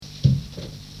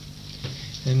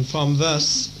And from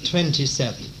verse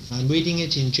 27, I'm reading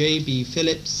it in J.B.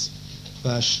 Phillips'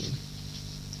 version.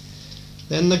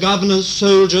 Then the governor's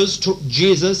soldiers took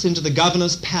Jesus into the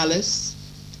governor's palace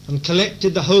and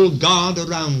collected the whole guard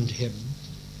around him.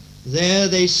 There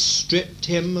they stripped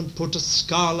him and put a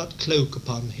scarlet cloak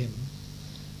upon him.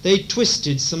 They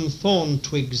twisted some thorn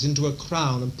twigs into a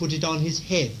crown and put it on his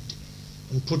head,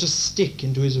 and put a stick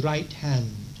into his right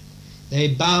hand. They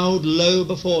bowed low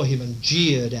before him and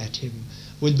jeered at him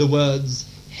with the words,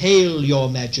 "Hail, your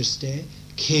Majesty,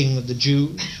 King of the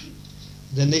Jews."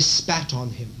 Then they spat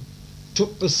on him,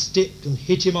 took the stick and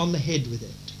hit him on the head with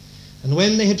it. And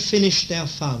when they had finished their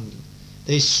fun,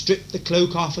 they stripped the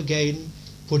cloak off again,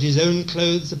 put his own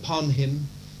clothes upon him,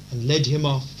 and led him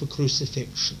off for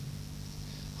crucifixion.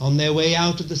 On their way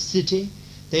out of the city,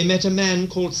 they met a man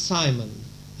called Simon,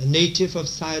 a native of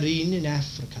Cyrene in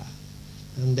Africa,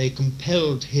 and they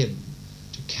compelled him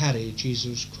to carry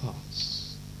Jesus'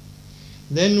 cross.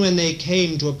 Then when they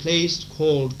came to a place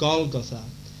called Golgotha,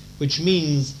 which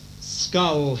means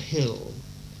Skull Hill,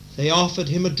 they offered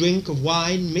him a drink of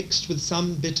wine mixed with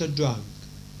some bitter drug.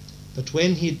 But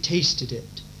when he had tasted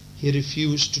it, he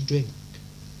refused to drink.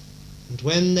 And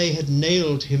when they had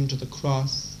nailed him to the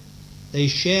cross, they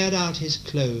shared out his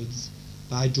clothes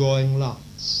by drawing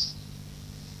lots.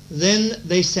 Then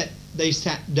they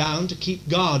sat down to keep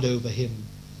guard over him,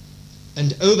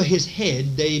 and over his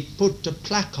head they put a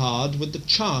placard with the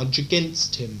charge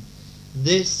against him,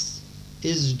 "This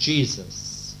is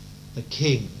Jesus, the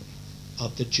King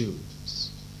of the Jews."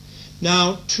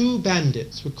 Now 2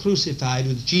 bandits were crucified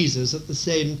with Jesus at the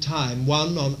same time,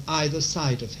 one on either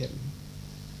side of him.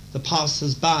 The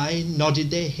passers-by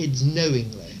nodded their heads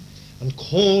knowingly and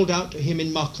called out to him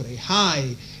in mockery,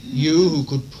 "Hi, you who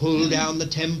could pull down the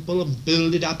temple and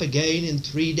build it up again in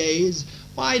 3 days,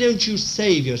 why don't you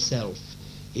save yourself?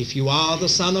 If you are the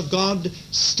Son of God,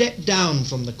 step down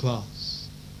from the cross."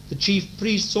 The chief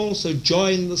priests also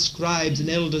joined the scribes and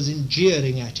elders in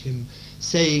jeering at him,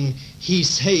 saying, "He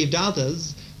saved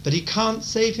others, but he can't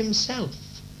save himself.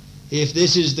 If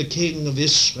this is the King of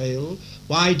Israel,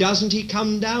 why doesn't he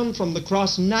come down from the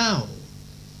cross now?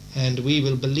 And we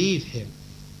will believe him.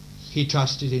 He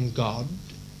trusted in God.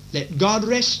 Let God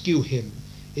rescue him,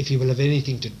 if he will have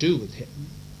anything to do with him.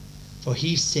 For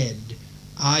he said,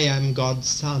 'I am God's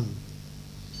Son.'"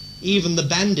 Even the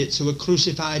bandits who were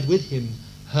crucified with him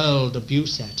hurled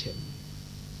abuse at him.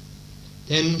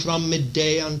 Then from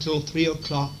midday until 3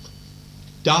 o'clock,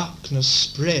 darkness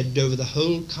spread over the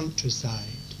whole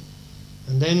countryside.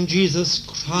 And then Jesus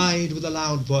cried with a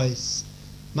loud voice,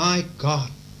 my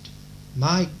God,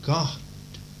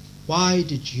 why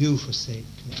did you forsake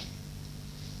me?"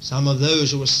 Some of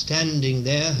those who were standing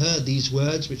there heard these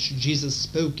words which Jesus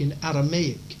spoke in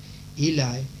Aramaic,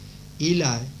 "Eli,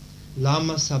 Eli,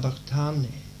 lama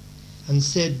sabachthani," and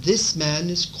said, "This man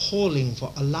is calling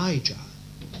for Elijah."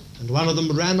 And one of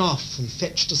them ran off and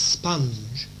fetched a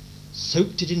sponge,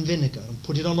 soaked it in vinegar, and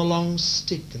put it on a long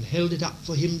stick, and held it up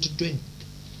for him to drink.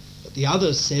 But the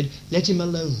others said, "Let him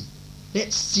alone.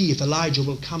 Let's see if Elijah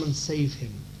will come and save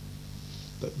him."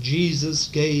 But Jesus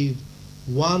gave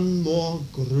one more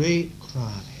great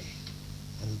cry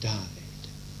and died.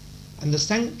 And the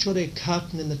sanctuary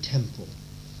curtain in the temple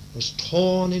was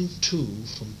torn in 2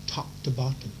 from top to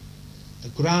bottom. The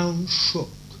ground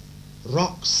shook,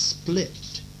 rocks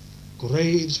split,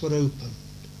 graves were opened.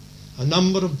 A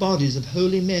number of bodies of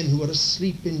holy men who were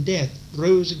asleep in death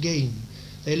rose again.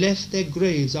 They left their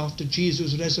graves after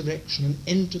Jesus' resurrection and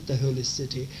entered the holy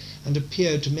city and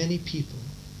appeared to many people.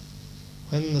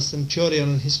 When the centurion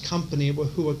and his company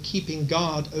who were keeping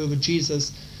guard over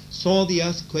Jesus saw the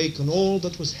earthquake and all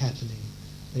that was happening,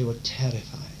 they were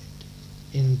terrified.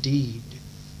 "Indeed,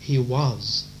 he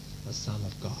was the Son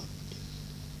of God,"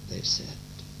 they said.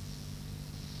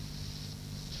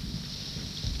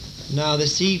 Now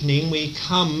this evening we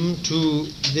come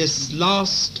to this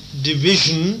last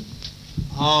division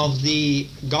of the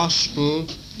Gospel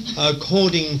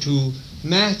according to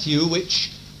Matthew, which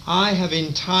I have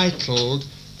entitled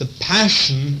 "The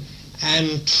Passion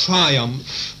and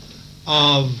Triumph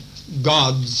of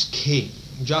God's King."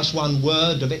 Just one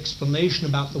word of explanation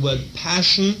about the word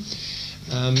passion.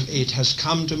 It has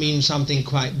come to mean something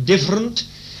quite different.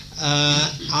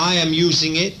 I am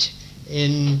using it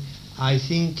in, I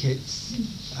think it's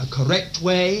a correct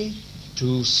way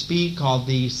to speak of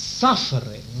the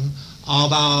suffering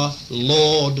of our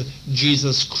Lord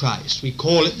Jesus Christ. We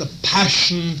call it the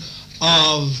Passion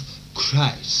of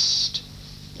Christ.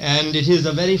 And it is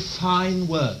a very fine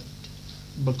word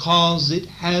because it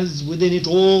has within it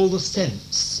all the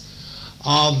sense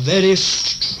of very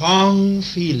strong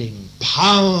feeling,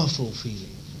 powerful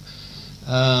feeling,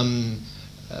 bound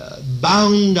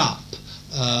up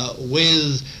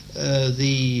with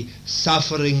the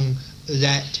suffering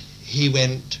that he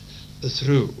went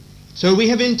through. So we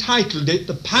have entitled it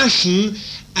The Passion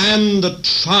and the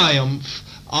Triumph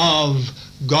of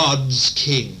God's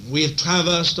King. We have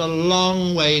traversed a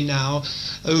long way now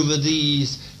over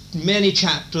these many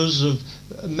chapters of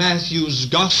Matthew's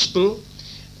Gospel,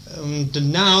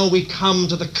 and now we come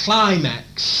to the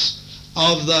climax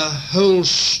of the whole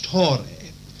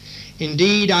story.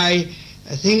 Indeed, I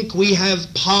think we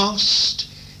have passed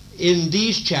in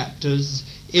these chapters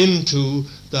into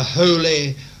the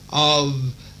Holy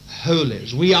of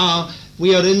Holies. We are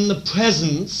in the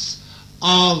presence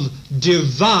of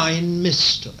divine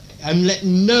mystery. And let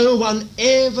no one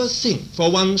ever think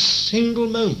for one single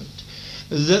moment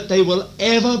that they will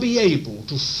ever be able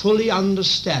to fully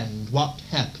understand what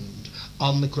happened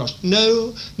on the cross.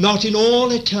 No, not in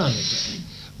all eternity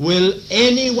will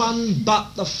anyone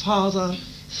but the Father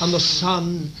and the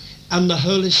Son and the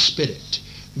Holy Spirit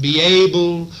be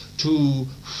able to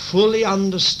fully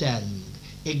understand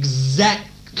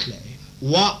exactly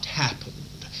what happened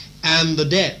and the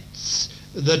depths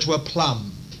that were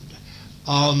plumbed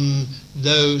on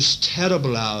those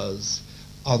terrible hours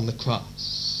on the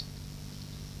cross.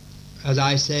 As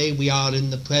I say, we are in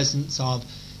the presence of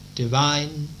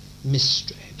divine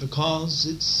mystery, because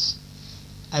it's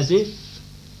as if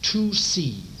two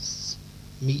seas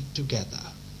meet together.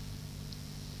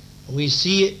 We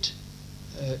see it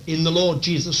in the Lord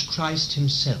Jesus Christ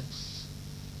himself.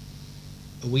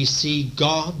 We see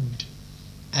God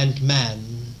and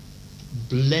man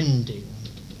blending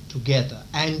together,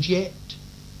 and yet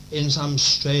in some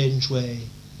strange way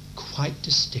quite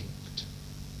distinct.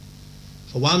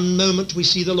 For one moment we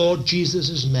see the Lord Jesus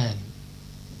as man,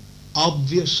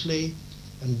 obviously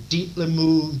and deeply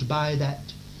moved by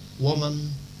that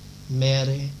woman,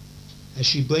 Mary, as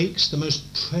she breaks the most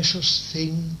precious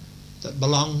thing that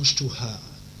belongs to her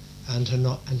and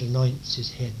anoints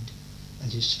his head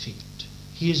and his feet.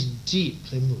 He is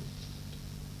deeply moved.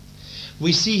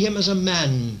 We see him as a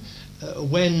man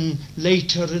when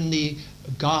later in the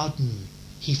garden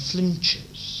he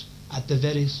flinches at the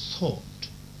very thought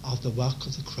of the work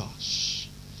of the cross.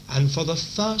 And for the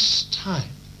first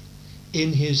time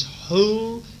in his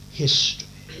whole history,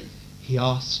 he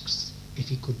asks if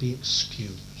he could be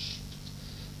excused.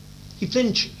 He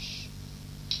flinches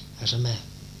as a man.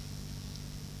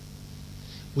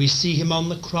 We see him on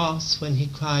the cross when he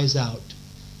cries out,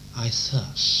 "I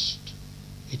thirst."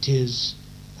 It is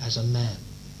as a man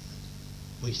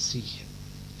we see him.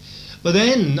 But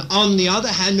then, on the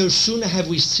other hand, no sooner have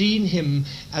we seen him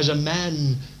as a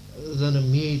man than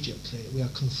immediately we are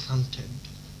confronted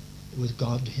with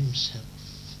God himself.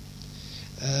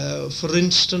 For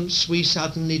instance, we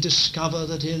suddenly discover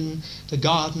that in the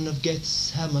Garden of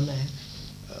Gethsemane,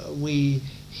 when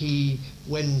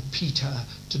Peter,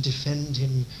 to defend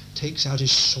him, takes out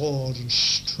his sword and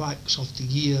strikes off the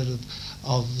ear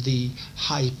of the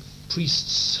high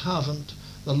priest's servant,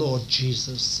 the Lord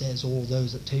Jesus says, "All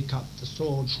those that take up the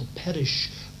sword shall perish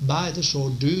by the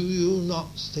sword. Do you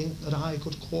not think that I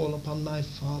could call upon my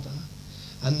Father,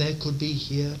 and there could be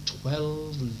here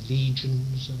 12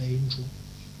 legions of angels,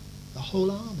 the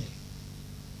whole army,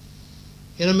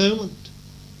 in a moment?"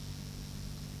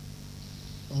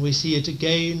 And we see it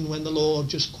again when the Lord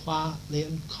just quietly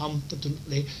and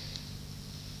confidently,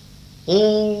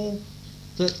 all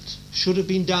that should have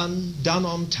been done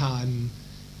on time,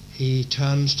 he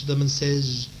turns to them and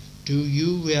says, "Do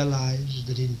you realize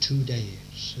that in 2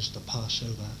 days is the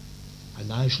Passover,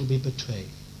 and I shall be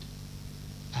betrayed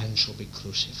and shall be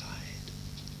crucified?"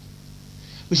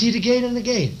 We see it again and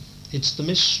again. It's the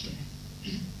mystery.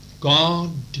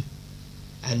 God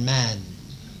and man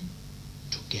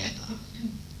together.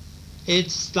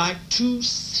 It's like two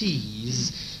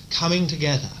seas coming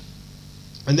together.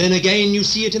 And then again you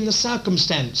see it in the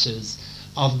circumstances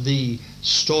of the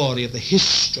story, of the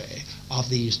history of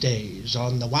these days.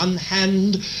 On the one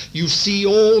hand, you see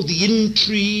all the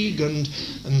intrigue and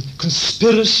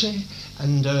conspiracy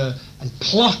and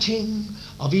plotting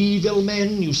of evil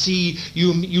men. You see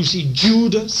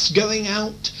Judas going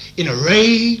out in a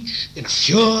rage, in a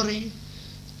fury,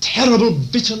 terrible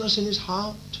bitterness in his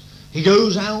heart. He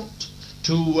goes out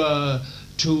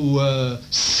to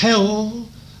sell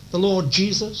the Lord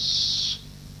Jesus.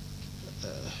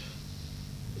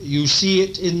 You see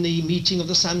it in the meeting of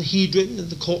the Sanhedrin in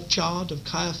the courtyard of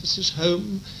Caiaphas'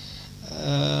 home.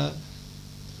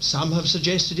 Some have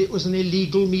suggested it was an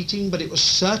illegal meeting, but it was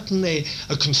certainly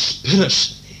a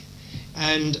conspiracy.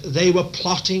 And they were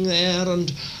plotting there,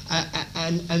 and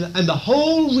the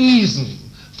whole reason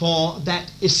for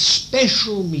that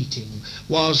especial meeting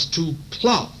was to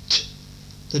plot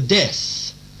the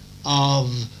death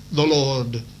of the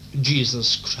Lord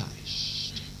Jesus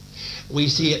Christ. We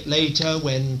see it later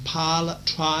when Pilate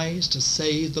tries to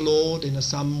save the Lord in a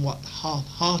somewhat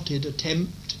half-hearted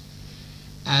attempt,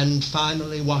 and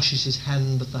finally washes his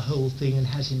hand with the whole thing and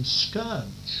has him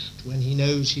scourged when he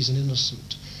knows he's an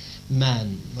innocent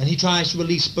man. When he tries to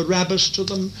release Barabbas to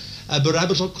them,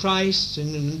 Barabbas or Christ,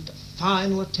 in a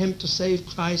final attempt to save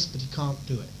Christ, but he can't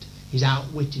do it. He's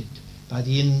outwitted by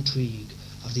the intrigue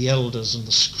of the elders and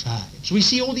the scribes. We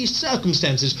see all these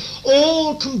circumstances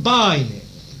all combining.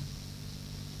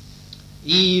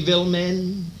 Evil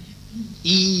men,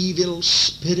 evil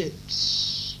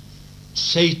spirits,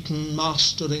 Satan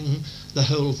mastering the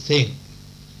whole thing.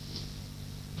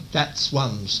 That's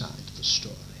one side of the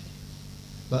story.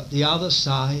 But the other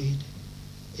side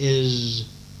is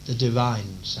the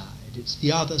divine side. It's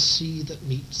the other sea that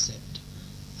meets it.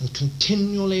 And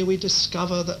continually we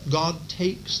discover that God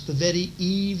takes the very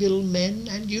evil men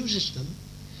and uses them,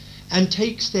 and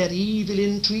takes their evil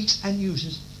intrigues and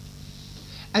uses them,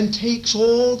 and takes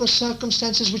all the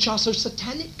circumstances which are so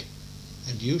satanic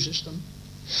and uses them,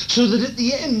 so that at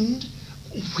the end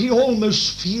we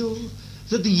almost feel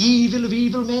that the evil of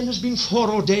evil men has been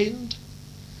foreordained,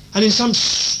 and in some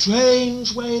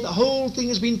strange way the whole thing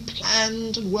has been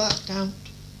planned and worked out,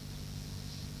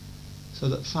 so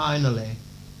that finally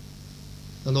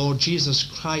the Lord Jesus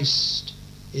Christ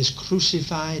is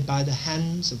crucified by the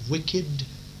hands of wicked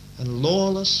and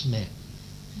lawless men,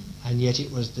 and yet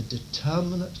it was the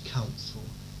determinate counsel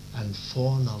and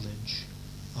foreknowledge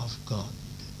of God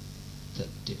that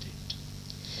did it.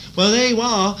 Well, there you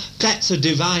are. That's a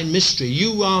divine mystery.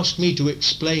 You asked me to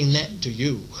explain that to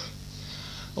you.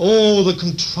 All the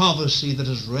controversy that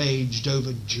has raged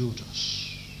over Judas.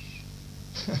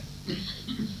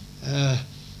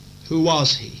 Who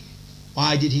was he?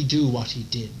 Why did he do what he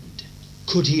did?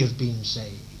 Could he have been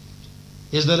saved?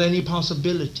 Is there any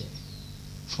possibility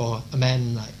for a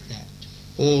man like that?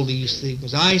 All these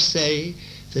things. I say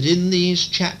that in these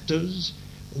chapters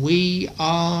we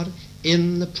are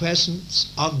in the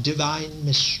presence of divine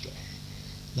mystery.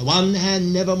 On the one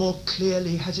hand, never more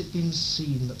clearly has it been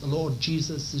seen that the Lord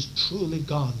Jesus is truly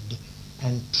God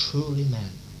and truly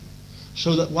man,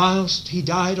 so that whilst he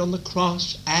died on the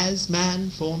cross as man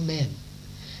for men,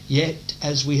 yet,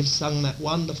 as we have sung that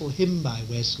wonderful hymn by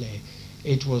Wesley,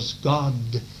 it was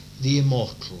God the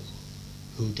immortal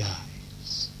who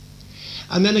dies.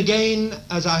 And then again,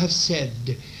 as I have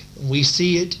said, we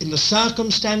see it in the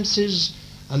circumstances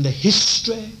and the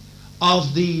history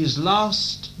of these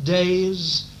last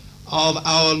days of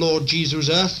our Lord Jesus'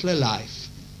 earthly life,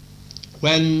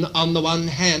 when on the one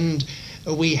hand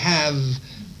we have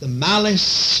the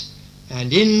malice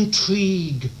and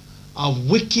intrigue of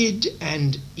wicked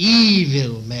and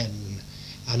evil men,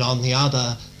 and on the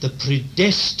other the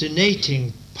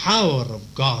predestinating power of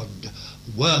God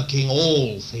working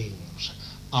all things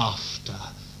after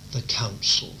the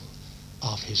counsel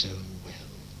of his own will.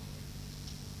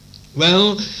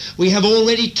 Well, we have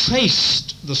already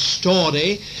traced the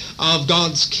story of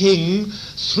God's King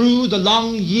through the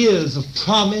long years of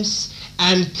promise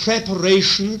and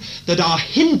preparation that are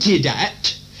hinted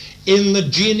at in the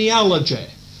genealogy,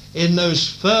 in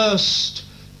those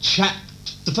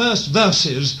the first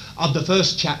verses of the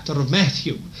first chapter of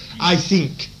Matthew. I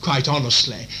think, quite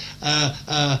honestly,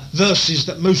 verses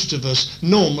that most of us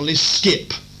normally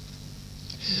skip.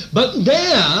 But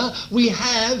there we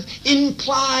have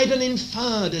implied and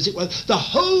inferred, as it were, the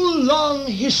whole long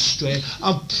history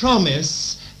of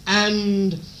promise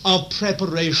and of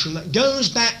preparation that goes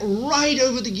back right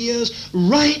over the years,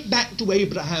 right back to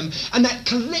Abraham, and that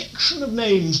collection of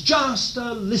names, just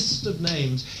a list of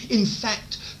names, in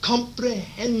fact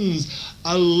comprehends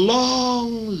a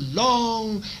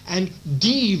long and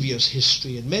devious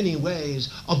history in many ways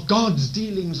of God's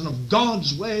dealings and of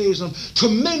God's ways, and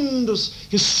tremendous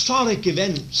historic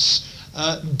events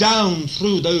down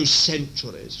through those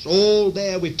centuries. All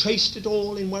there, we've traced it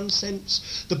all in one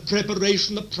sense. The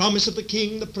preparation, the promise of the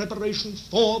King, the preparation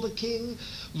for the King,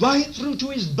 right through to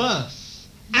his birth,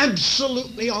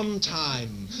 absolutely on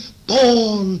time,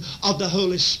 born of the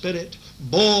Holy Spirit,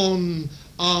 born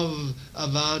of a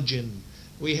virgin.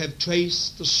 We have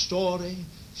traced the story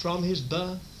from his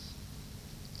birth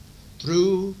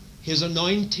through his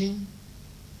anointing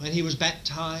when he was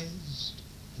baptized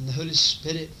and the Holy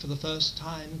Spirit for the first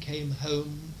time came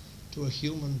home to a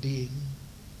human being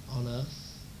on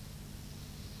earth,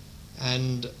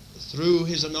 and through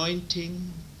his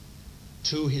anointing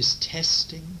to his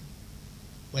testing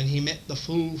when he met the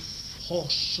full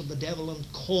force of the devil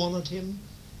and cornered him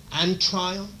and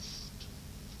triumphed,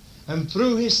 and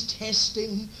through his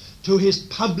testing to his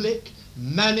public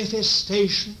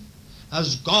manifestation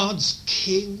as God's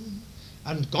King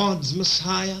and God's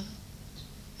Messiah,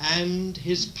 and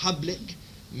his public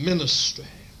ministry.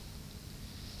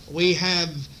 We have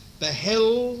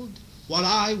beheld what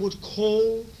I would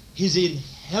call his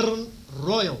inherent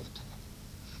royalty.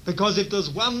 Because if there's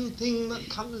one thing that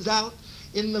comes out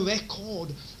in the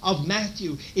record of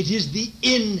Matthew, it is the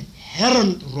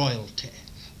inherent royalty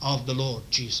of the Lord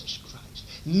Jesus Christ.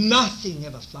 Nothing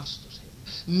ever flusters him.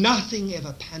 Nothing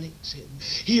ever panics him.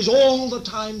 He is all the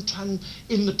time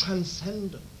in the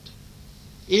transcendent,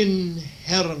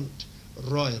 inherent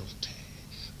royalty.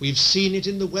 We've seen it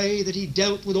in the way that he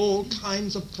dealt with all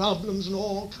kinds of problems and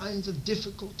all kinds of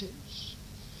difficulties.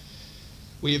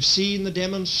 We have seen the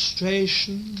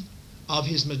demonstration of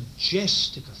his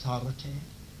majestic authority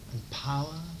and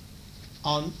power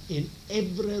in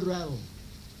every realm.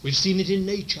 We've seen it in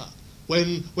nature,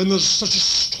 when there's such a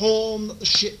storm that the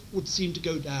ship would seem to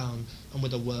go down, and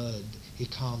with a word he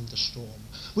calmed the storm.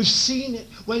 We've seen it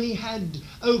when he had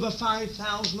over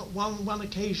 5,000 at one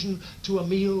occasion to a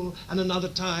meal, and another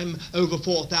time over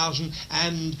 4,000,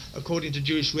 and according to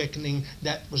Jewish reckoning,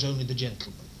 that was only the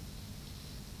gentlemen.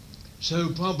 So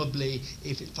probably,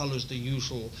 if it follows the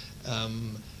usual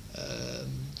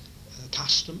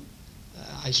custom,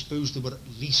 I suppose there were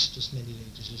at least as many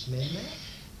ladies as men there,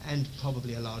 and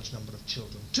probably a large number of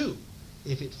children too.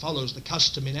 If it follows the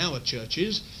custom in our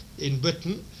churches in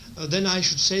Britain, then I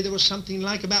should say there was something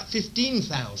like about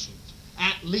 15,000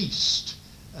 at least,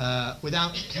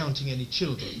 without counting any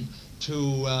children,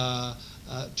 to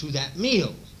that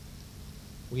meal.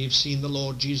 We've seen the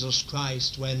Lord Jesus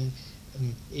Christ when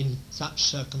in such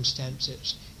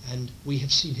circumstances, and we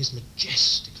have seen his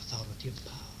majestic authority and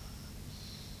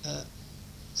power.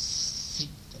 Seek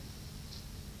them,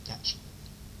 that's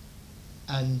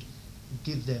all, and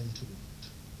give them to it,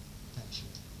 that's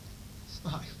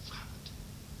all. My God,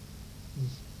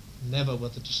 never were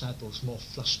the disciples more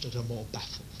flustered or more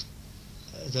baffled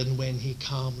than when he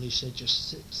calmly said, just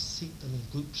seat them in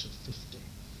groups of 50,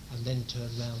 and then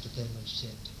turned round to them and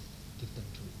said, give them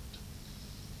to it.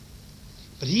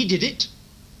 But he did it.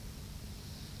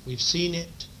 We've seen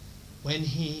it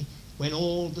when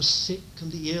all the sick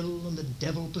and the ill and the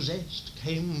devil-possessed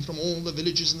came from all the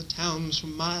villages and the towns for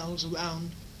miles around.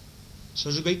 So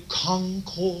there's a great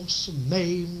concourse of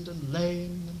maimed and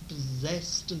lame and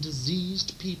possessed and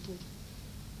diseased people.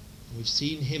 And we've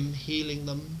seen him healing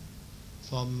them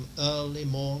from early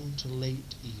morn to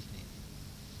late evening.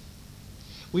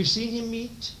 We've seen him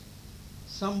meet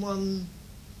someone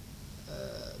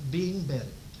being buried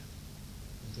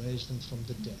and raise them from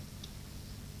the dead.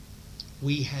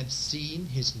 We have seen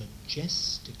his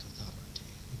majestic authority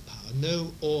and power,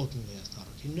 no ordinary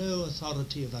authority, no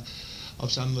authority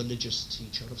of some religious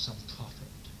teacher, of some prophet.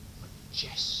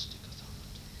 Majestic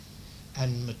authority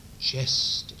and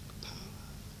majestic power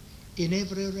in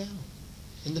every realm,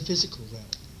 in the physical realm,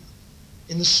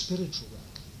 in the spiritual realm,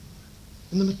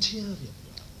 in the material realm,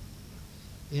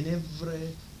 in every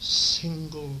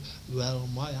single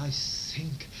realm. Why, I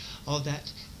think of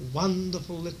that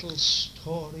wonderful little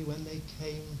story when they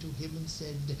came to him and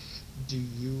said, do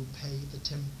you pay the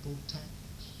temple tax?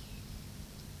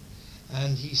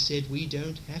 And he said, we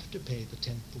don't have to pay the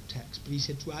temple tax. But he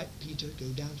said, right, Peter, go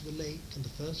down to the lake, and the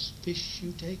first fish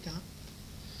you take up,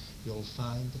 you'll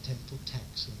find the temple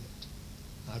tax in it.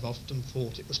 I've often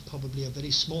thought it was probably a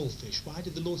very small fish. Why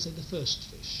did the Lord say the first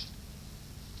fish?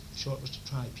 I'm sure it was to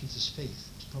try Peter's faith.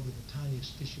 It was probably the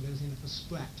tiniest fish you've ever seen of a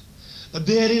sprat. But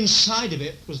there inside of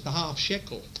it was the half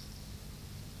shekel.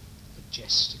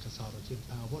 Majestic authority and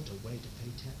power. What a way to pay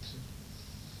taxes.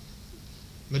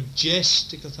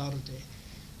 Majestic authority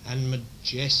and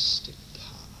majestic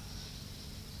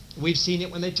power. We've seen it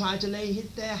when they tried to lay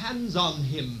their hands on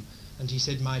him, and he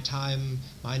said, my time,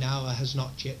 mine hour has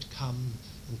not yet come,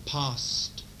 and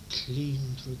passed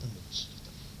clean through the midst of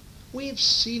them. We've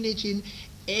seen it in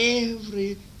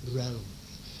every realm,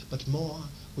 but more,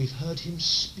 we've heard him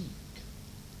speak,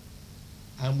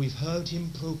 and we've heard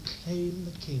him proclaim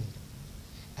the kingdom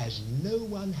as no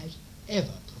one has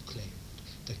ever proclaimed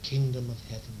the kingdom of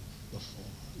heaven before.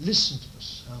 Listen to the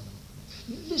sermon.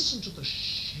 Listen to the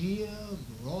sheer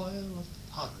royal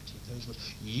authority of those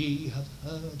words. Ye have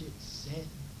heard it said,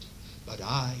 but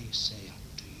I say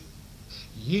unto you.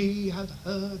 Ye have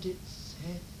heard it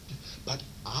said, but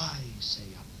I say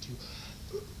unto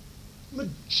you.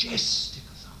 Majestic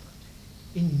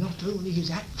authority in not only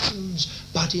his actions,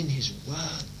 but in his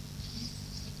words.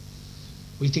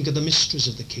 We think of the mysteries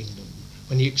of the kingdom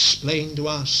when he explained to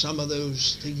us some of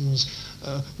those things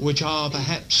which are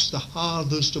perhaps the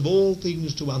hardest of all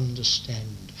things to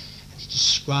understand. And he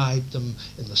described them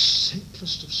in the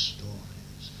simplest of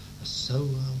stories. A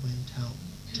sower went out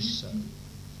to sow.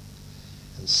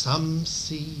 And some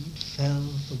seed fell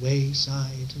at the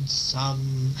wayside, and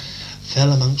some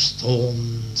fell amongst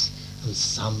thorns, and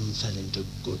some fell into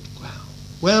good ground.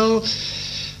 Well,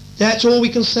 that's all we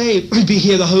can say. We'd be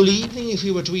here the whole evening if we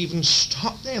were to even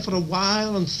stop there for a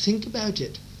while and think about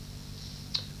it.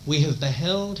 We have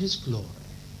beheld his glory.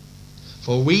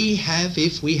 For we have,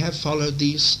 if we have followed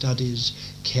these studies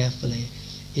carefully,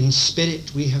 in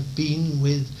spirit we have been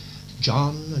with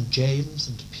John and James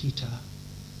and Peter,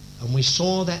 and we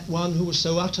saw that one who was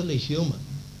so utterly human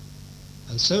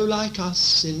and so like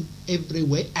us in every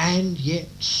way and yet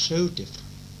so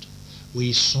different.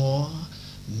 We saw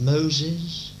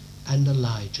Moses and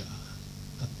Elijah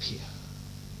appear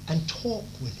and talk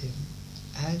with him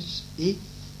as if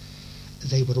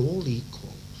they were all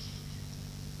equals.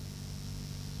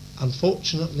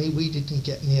 Unfortunately, we didn't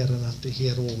get near enough to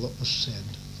hear all that was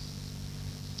said.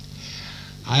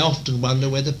 I often wonder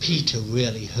whether Peter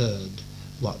really heard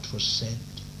what was said.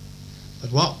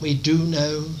 But what we do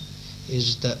know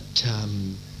is that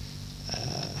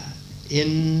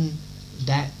in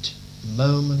that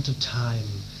moment of time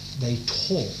they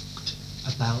talked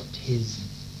about his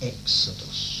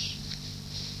exodus.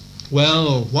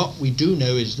 Well, what we do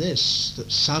know is this,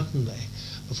 that suddenly,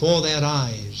 before their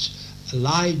eyes,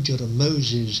 Elijah and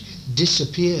Moses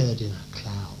disappeared in a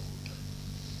cloud.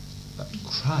 But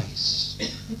Christ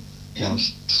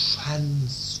was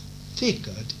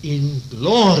transfigured in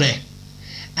glory,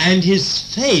 and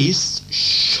his face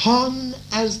shone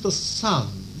as the sun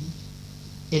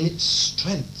in its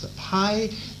strength at high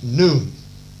noon.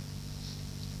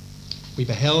 We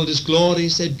beheld his glory,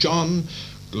 said John,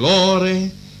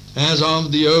 glory as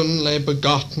of the only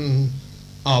begotten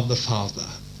of the Father,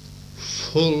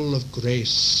 full of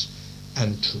grace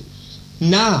and truth.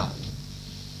 Now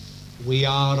we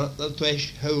are at the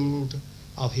threshold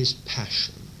of his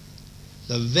passion,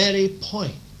 the very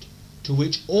point to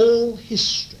which all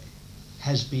history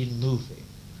has been moving,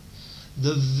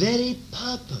 the very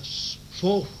purpose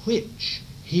for which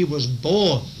he was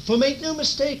born. For make no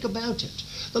mistake about it,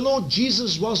 the Lord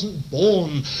Jesus wasn't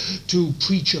born to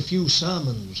preach a few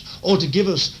sermons or to give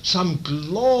us some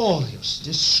glorious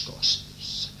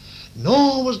discourses.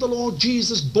 Nor was the Lord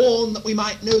Jesus born that we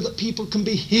might know that people can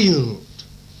be healed.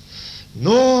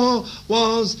 Nor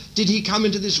did he come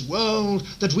into this world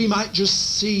that we might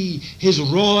just see his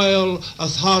royal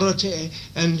authority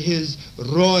and his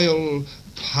royal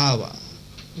power.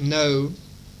 No.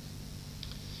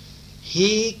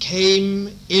 He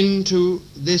came into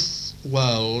this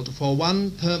world for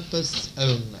one purpose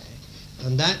only,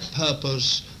 and that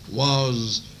purpose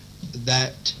was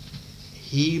that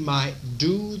he might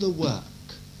do the work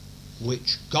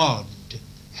which God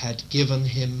had given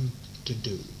him to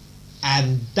do.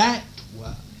 And that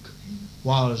work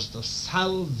was the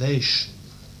salvation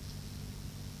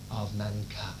of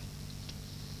mankind.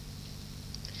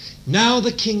 Now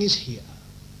the king is here.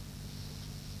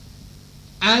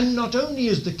 And not only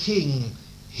is the king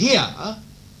here,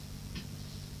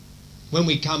 when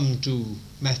we come to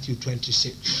Matthew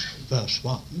 26, verse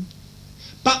 1,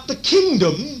 but the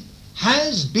kingdom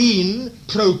has been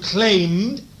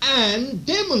proclaimed and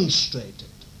demonstrated.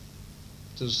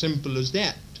 It's as simple as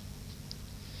that.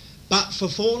 But for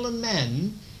fallen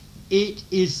man, it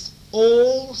is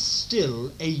all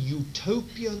still a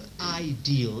utopian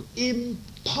ideal,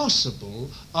 impossible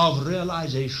of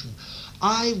realization.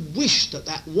 I wish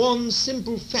that one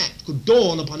simple fact could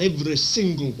dawn upon every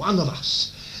single one of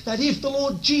us, that if the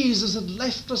Lord Jesus had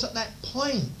left us at that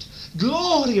point,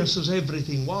 glorious as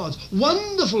everything was,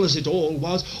 wonderful as it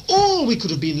all we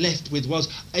could have been left with was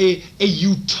a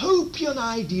utopian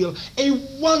ideal, a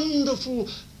wonderful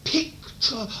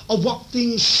picture of what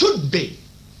things should be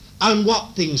and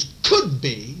what things could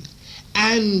be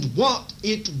and what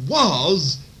it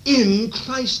was in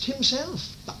Christ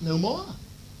himself, but no more.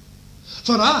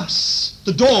 For us,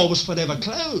 the door was forever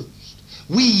closed.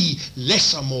 We,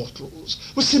 lesser mortals,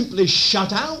 were simply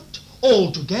shut out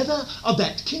altogether of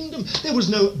that kingdom. There was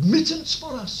no admittance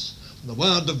for us. The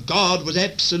word of God was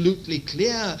absolutely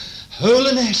clear.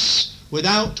 Holiness,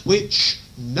 without which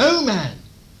no man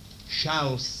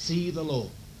shall see the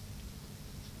Lord.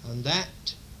 And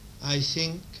that, I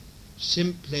think,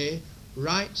 simply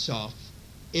writes off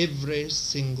every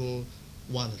single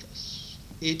one of us.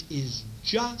 It is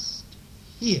just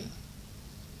here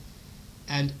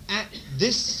and at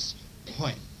this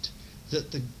point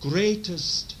that the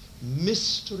greatest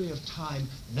mystery of time,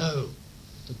 no,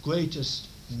 the greatest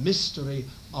mystery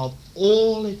of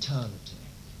all eternity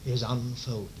is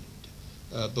unfolded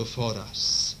before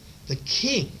us. The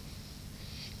King,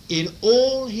 in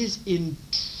all his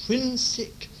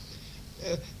intrinsic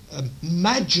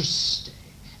majesty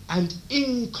and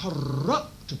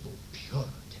incorruptible purity,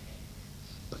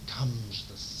 becomes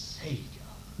the Saviour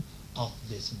of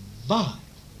this vile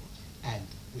and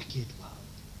wicked world.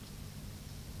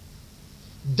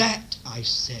 That, I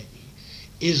say,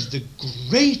 is the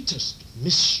greatest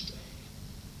mystery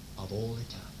of all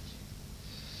eternity.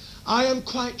 I am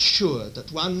quite sure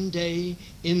that one day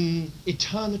in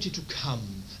eternity to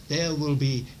come there will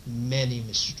be many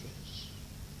mysteries.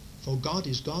 For God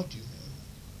is God, you know.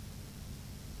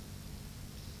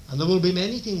 And there will be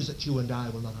many things that you and I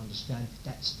will not understand.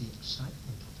 That's the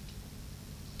excitement of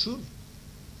it. Truly.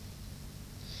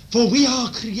 For we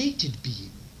are created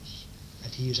beings,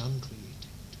 and he is uncreated.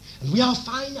 And we are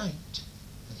finite,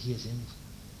 and he is infinite.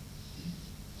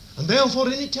 And therefore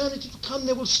in eternity to come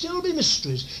there will still be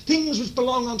mysteries, things which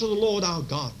belong unto the Lord our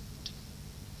God.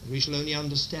 And we shall only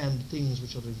understand things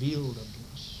which are revealed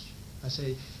unto us. I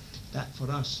say that for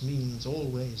us means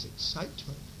always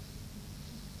excitement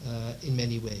in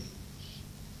many ways.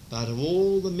 But of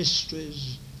all the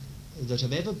mysteries that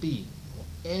have ever been or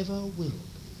ever will be,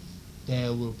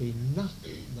 there will be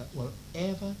nothing that will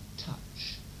ever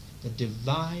touch the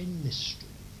divine mystery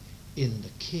in the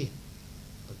King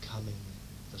becoming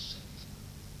the Saviour.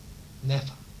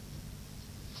 Never.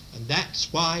 And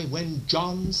that's why when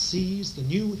John sees the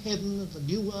new heaven and the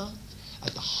new earth,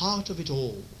 at the heart of it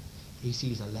all, he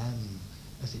sees a lamb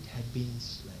as it had been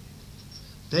slain,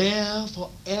 there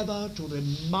forever to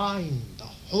remind the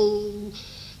whole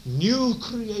new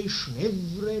creation,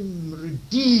 every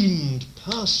redeemed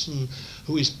person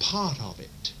who is part of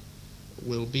it,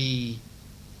 will be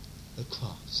the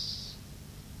cross.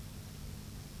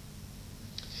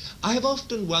 I have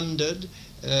often wondered,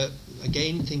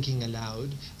 again thinking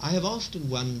aloud, I have often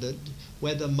wondered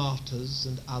whether martyrs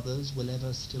and others will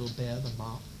ever still bear the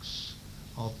marks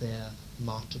of their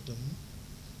martyrdom.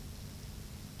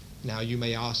 Now you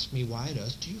may ask me, why on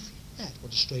earth do you feel that?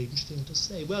 What a strange thing to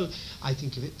say. Well, I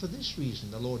think of it for this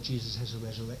reason. The Lord Jesus has a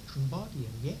resurrection body,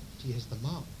 and yet he has the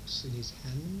marks in his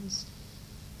hands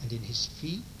and in his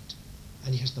feet,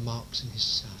 and he has the marks in his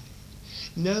side.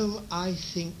 No, I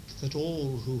think that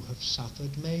all who have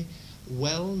suffered may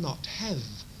well not have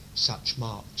such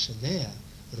marks in their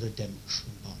redemption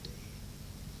body.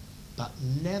 But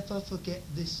never forget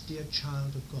this, dear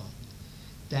child of God,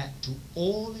 that to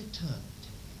all eternity,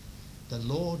 the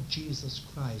Lord Jesus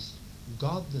Christ,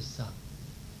 God the Son,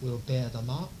 will bear the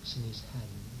marks in his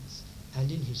hands and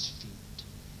in his feet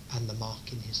and the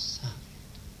mark in his side.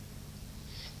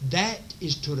 That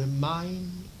is to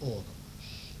remind all of us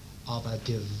of a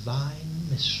divine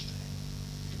mystery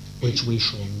which we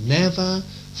shall never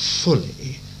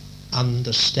fully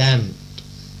understand.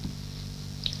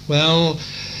 Well,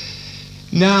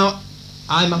 now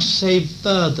I must say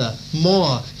further,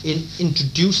 more in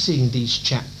introducing these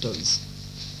chapters.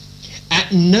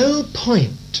 At no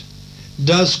point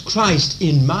does Christ,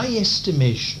 in my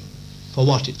estimation, for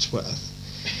what it's worth,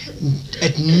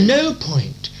 at no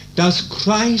point does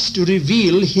Christ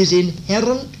reveal his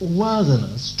inherent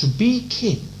worthiness to be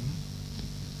king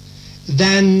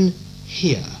than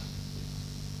here.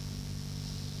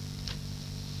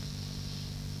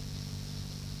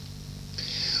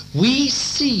 We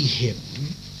see him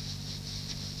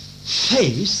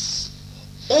face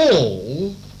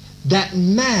all that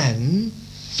man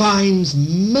finds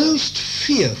most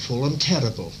fearful and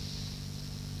terrible.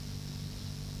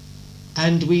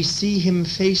 And we see him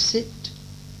face it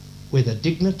with a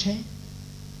dignity,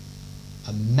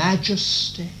 a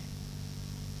majesty,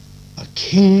 a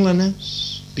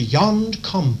kingliness beyond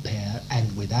compare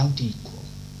and without equal.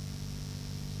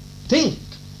 Think.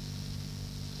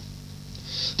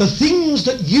 The things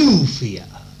that you fear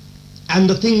and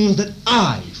the things that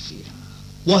I fear,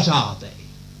 what are they?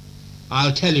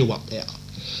 I'll tell you what they are.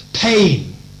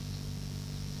 Pain.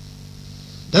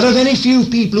 There are very few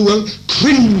people who won't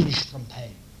cringe from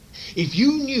pain. If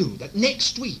you knew that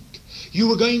next week you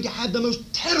were going to have the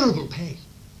most terrible pain,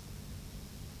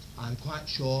 I'm quite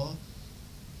sure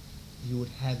you would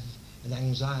have an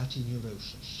anxiety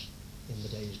neurosis in the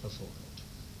days before it.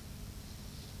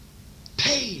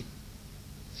 Pain.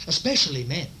 Especially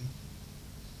men.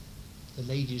 The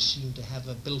ladies seem to have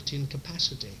a built-in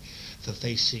capacity for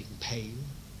facing pain,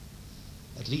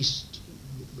 at least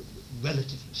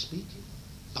relatively speaking.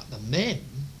 But the men,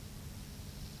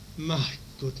 my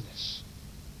goodness,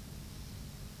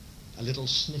 a little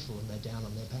sniffle and they're down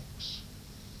on their backs.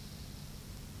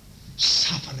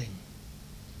 Suffering.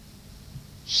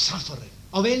 suffering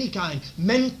of any kind,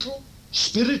 mental,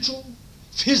 spiritual,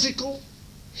 physical?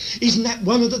 Isn't that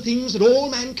one of the things that all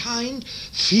mankind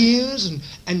fears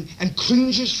and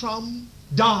cringes from?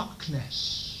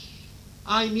 Darkness.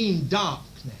 I mean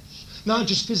darkness. Not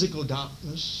just physical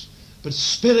darkness, but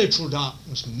spiritual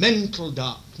darkness, mental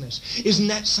darkness. Isn't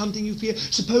that something you fear?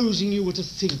 Supposing you were to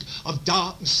think of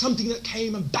darkness, something that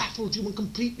came and baffled you and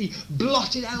completely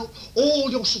blotted out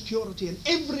all your security and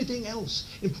everything else.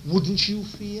 Wouldn't you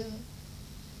fear?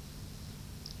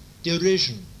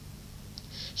 Derision.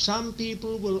 Some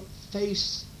people will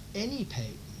face any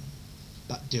pain,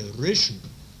 but derision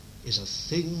is a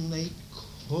thing they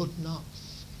could not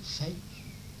face.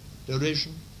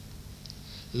 Derision.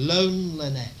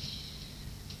 Loneliness.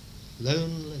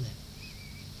 Loneliness.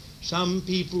 Some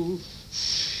people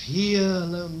fear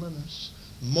loneliness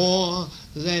more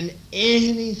than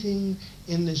anything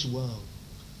in this world.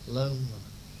 Loneliness.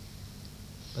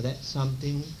 But that's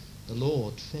something the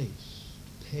Lord faced.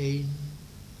 Pain,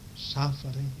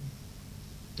 suffering,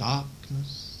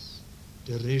 darkness,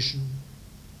 derision,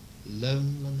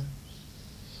 loneliness,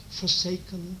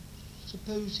 forsaken.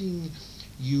 Supposing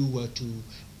you were to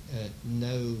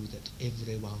know that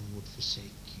everyone would forsake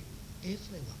you.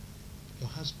 Everyone. Your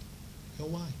husband, your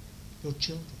wife, your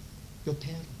children, your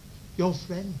parents, your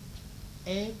friends,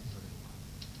 everyone.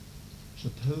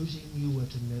 Supposing you were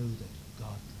to know that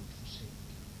God would forsake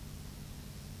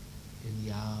you in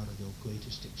the hour of your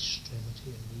greatest extremity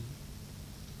and need.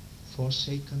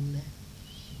 Forsakenness.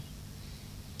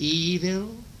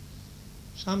 Evil.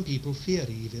 Some people fear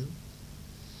evil.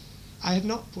 I have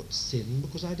not put sin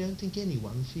because I don't think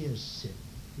anyone fears sin.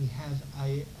 We have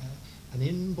an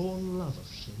inborn love of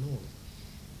sin, all of us,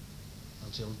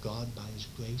 until God, by his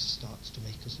grace, starts to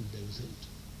make us loathe it.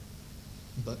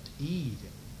 But evil,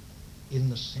 in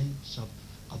the sense of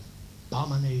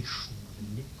abomination of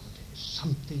iniquity,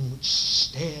 something which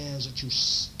stares at you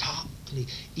starkly,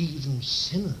 even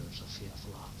sinners are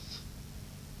fearful of.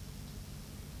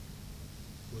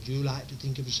 Would you like to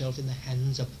think of yourself in the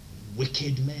hands of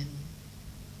wicked men?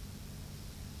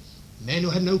 Men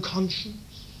who have no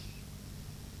conscience?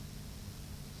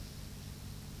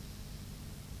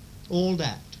 All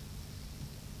that.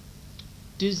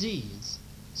 Disease.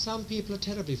 Some people are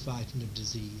terribly frightened of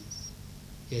disease,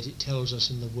 yet it tells us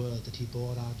in the Word that he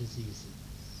bore our diseases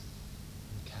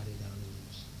and carried our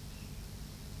illnesses.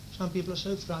 Some people are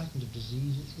so frightened of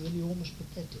disease it's really almost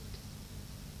pathetic.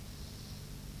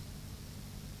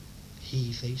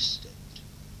 He faced it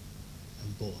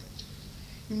and bore it.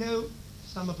 You know,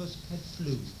 some of us had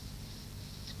flu,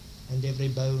 and every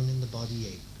bone in the body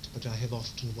ached, but I have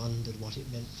often wondered what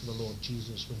it meant for the Lord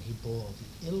Jesus when he bore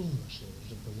the illnesses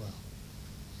of the world.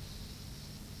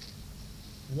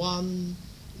 One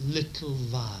little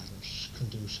virus can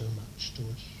do so much to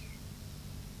us.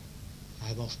 I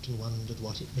have often wondered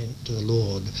what it meant to the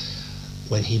Lord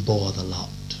when he bore the lot.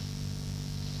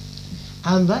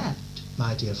 And that,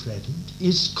 my dear friend,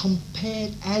 is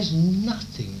compared as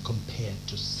nothing compared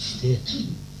to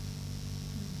sin.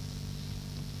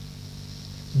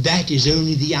 That is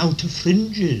only the outer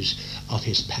fringes of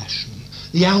his passion,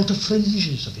 the outer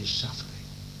fringes of his suffering.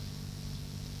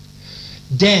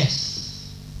 Death.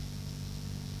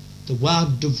 The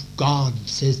Word of God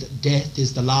says that death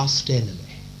is the last enemy,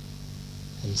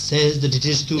 and says that it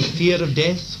is through fear of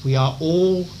death we are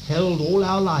all held all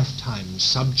our lifetimes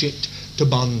subject to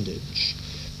bondage.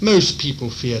 Most people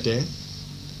fear death.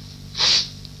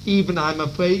 Even, I'm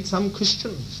afraid, some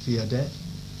Christians fear death.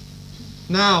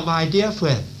 Now, my dear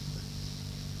friend,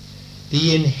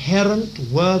 the inherent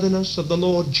worthiness of the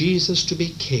Lord Jesus to be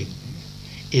King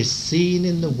is seen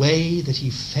in the way that he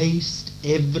faced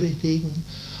everything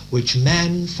which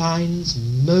man finds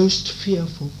most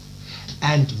fearful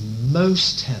and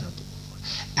most terrible,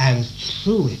 and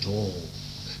through it all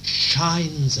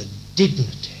shines a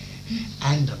dignity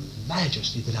and a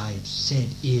majesty that I have said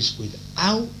is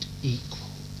without equal,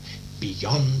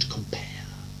 beyond compare.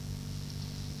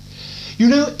 You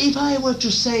know, if I were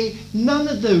to say none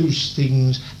of those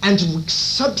things and to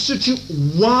substitute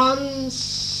one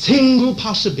single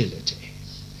possibility,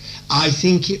 I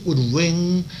think it would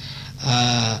ring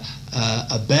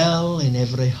a bell in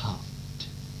every heart.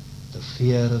 The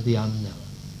fear of the unknown.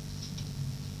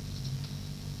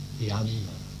 The unknown.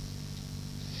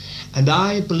 And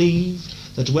I believe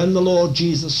that when the Lord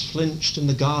Jesus flinched in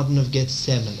the Garden of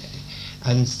Gethsemane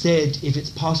and said, if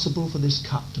it's possible for this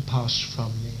cup to pass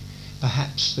from me,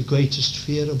 perhaps the greatest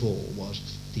fear of all was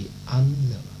the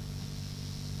unknown.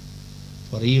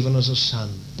 For even as a son,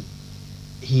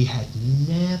 he had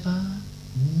never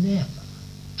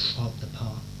trod the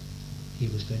path he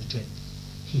was going to tread.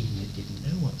 He didn't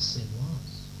know what sin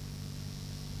was.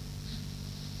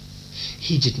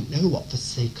 he didn't know what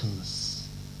forsakenness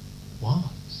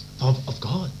was of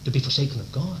God, to be forsaken of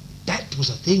God. That was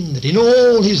a thing that in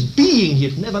all his being he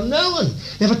had never known,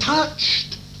 never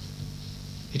touched.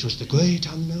 It was the great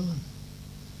unknown,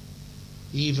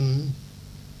 even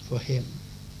for him.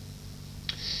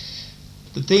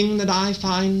 The thing that I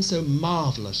find so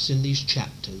marvelous in these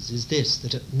chapters is this,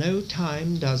 that at no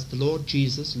time does the Lord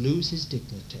Jesus lose his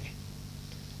dignity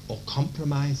or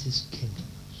compromise his kingliness.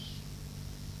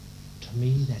 To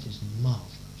me, that is marvelous.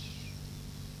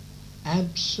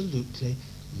 Absolutely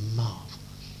marvelous.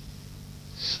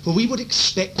 For we would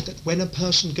expect that when a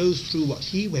person goes through what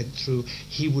he went through,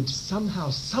 he would somehow,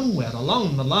 somewhere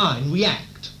along the line,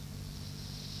 react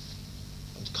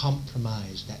and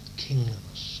compromise that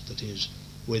kingliness that is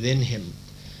within him.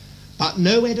 But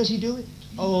nowhere does he do it.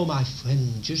 Oh, my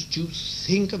friend, just you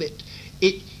think of it.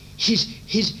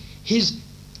 His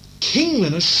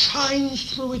kingliness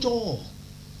shines through it all.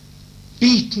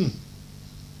 Beaten,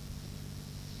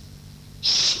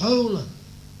 swollen.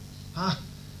 As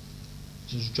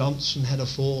Johnson had a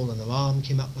fall and her arm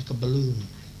came up like a balloon.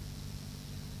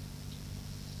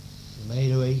 It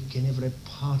made her ache in every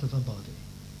part of her body.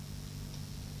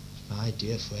 My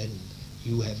dear friend,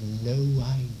 you have no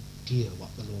idea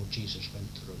what the Lord Jesus went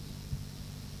through.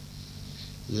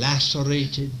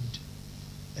 Lacerated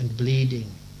and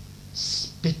bleeding,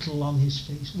 spittle on his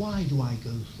face. Why do I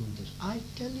go through this? I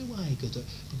tell you why I go through it.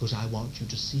 Because I want you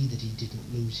to see that he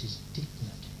didn't lose his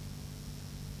dignity.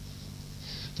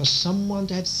 For someone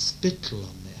to have spittle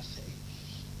on their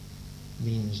face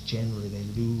means generally they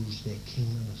lose their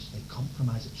kingliness, they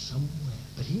compromise it somewhere.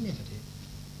 But he never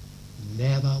did.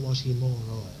 Never was he more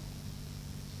royal.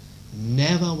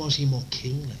 Never was he more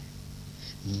kingly.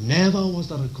 Never was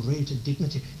there a greater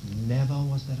dignity. Never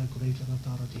was there a greater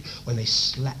authority. When they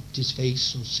slapped his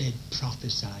face and said,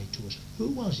 prophesy to us, who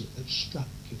was it that struck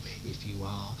you? If you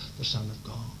are the Son of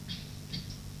God.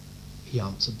 He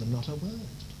answered them not a word.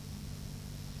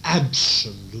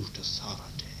 Absolute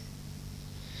authority.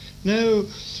 No,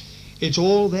 it's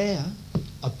all there,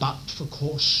 a but for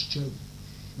coarse joke.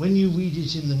 When you read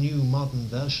it in the new modern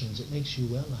versions, it makes you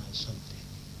realize something.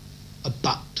 A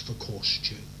but for coarse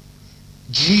joke.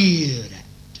 Jeered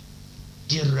at,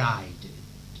 derided,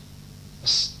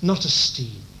 not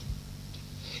esteemed.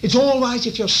 It's all right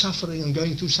if you're suffering and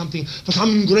going through something for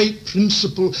some great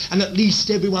principle, and at least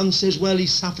everyone says, well,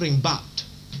 he's suffering, but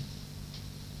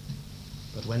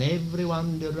when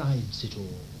everyone derides it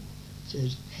all,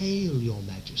 says, hail your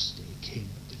majesty, King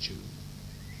of the Jews,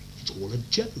 it's all a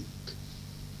joke.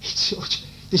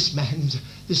 This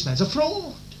man's a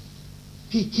fraud.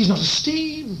 He's not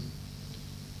esteemed.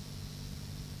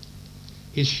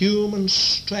 His human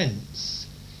strength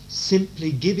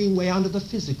simply giving way under the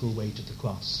physical weight of the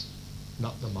cross,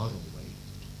 not the moral weight,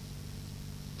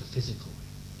 the physical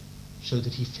weight, so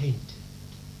that he fainted.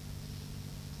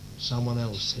 Someone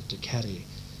else had to carry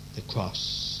the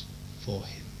cross for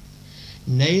him.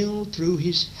 Nailed through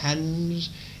his hands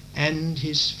and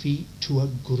his feet to a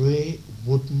great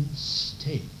wooden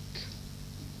stake.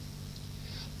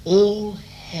 All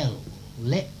hell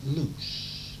let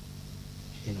loose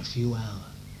in a few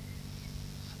hours.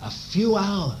 A few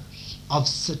hours of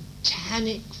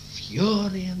satanic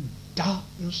fury and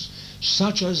darkness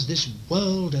such as this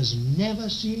world has never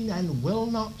seen and will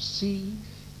not see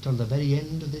till the very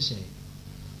end of this age,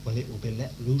 when it will be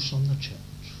let loose on the church.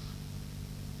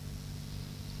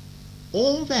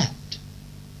 All that,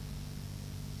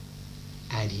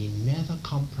 and he never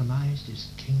compromised his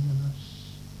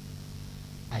kingliness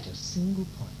at a single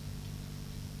point,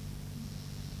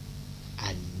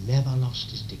 and never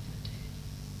lost his dignity.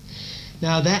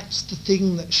 Now that's the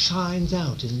thing that shines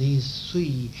out in these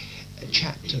 3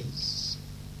 chapters.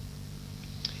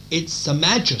 It's a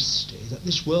majesty that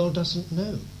this world doesn't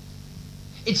know.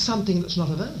 It's something that's not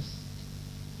of earth.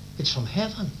 It's from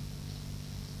heaven.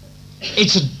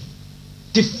 It's a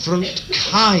different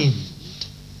kind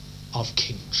of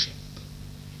kingship.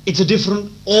 It's a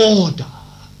different order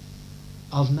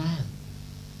of man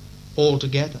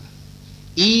altogether.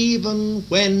 Even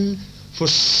when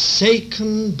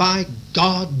forsaken by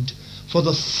God for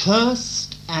the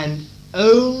first and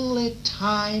only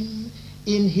time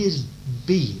in his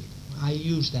being. I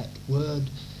use that word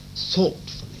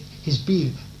thoughtfully. His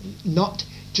being, not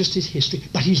just his history,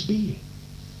 but his being.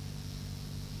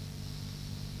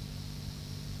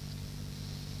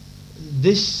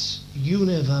 This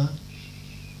universe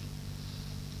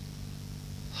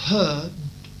heard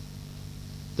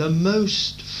the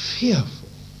most fearful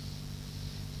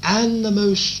and the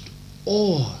most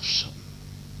awesome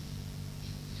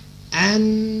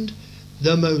and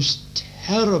the most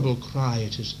terrible cry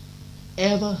it has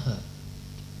ever heard.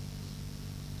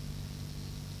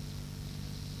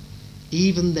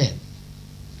 even then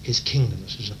his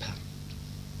kingdomness is apparent.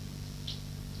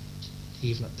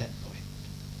 Even at that point.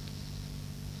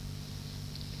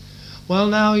 Well,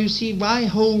 now, you see, my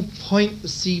whole point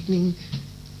this evening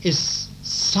is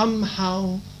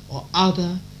somehow or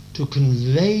other to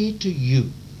convey to you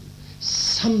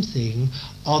something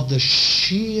of the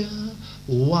sheer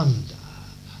wonder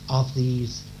of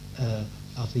these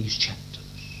chapters.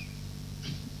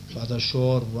 Brother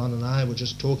Shaw, Ron and I were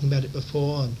just talking about it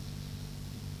before, and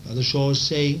Brother Shaw was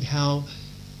saying how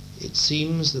it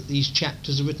seems that these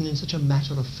chapters are written in such a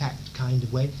matter-of-fact kind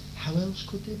of way. How else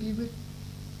could they be written?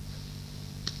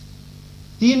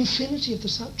 The infinity of the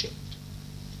subject,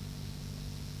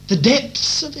 the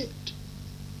depths of it,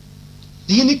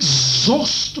 the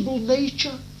inexhaustible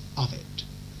nature of it.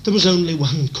 There was only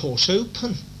one course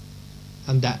open,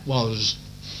 and that was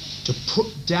to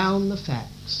put down the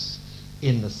facts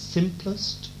in the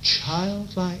simplest,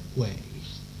 childlike way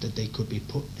that they could be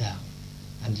put down,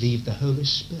 and leave the Holy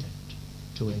Spirit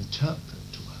to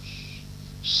interpret to us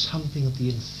something of the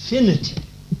infinity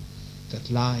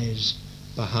that lies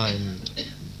behind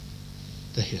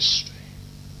the history.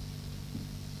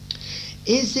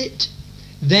 Is it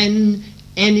then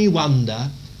any wonder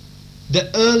the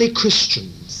early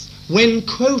Christians, when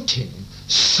quoting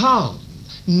Psalm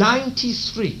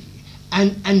 93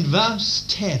 and verse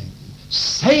 10,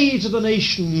 say to the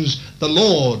nations, the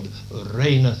Lord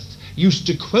reigneth, used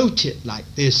to quote it like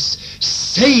this: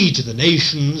 say to the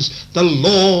nations, the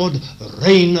Lord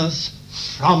reigneth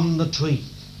from the tree.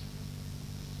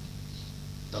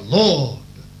 The Lord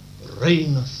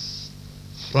reigneth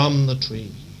from the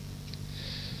tree.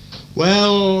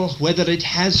 Well, whether it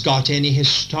has got any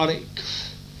historic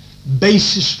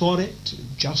basis for it,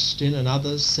 Justin and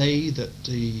others say that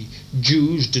the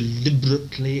Jews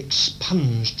deliberately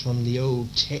expunged from the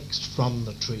old text from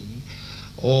the tree,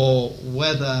 or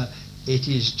whether it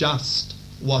is just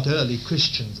what early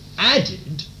Christians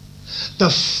added, the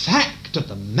fact of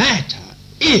the matter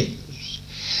is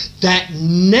that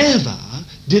never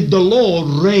did the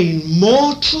Lord reign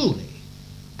more truly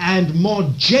and more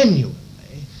genuinely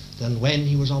than when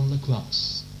he was on the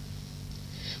cross.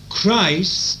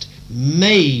 Christ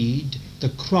made the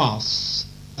cross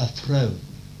a throne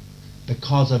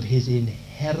because of his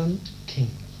inherent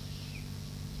kingdom.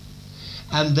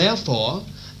 And therefore,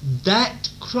 that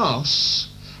cross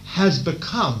has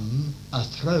become a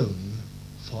throne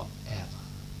forever.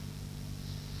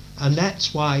 And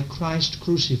that's why Christ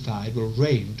crucified will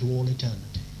reign to all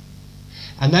eternity.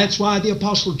 And that's why the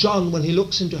Apostle John, when he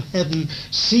looks into heaven,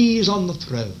 sees on the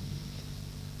throne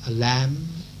a lamb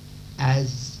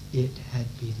as it had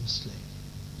been slain.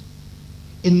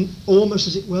 In almost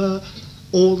as it were,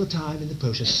 all the time in the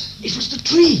process. It was the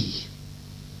tree.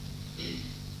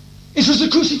 It was the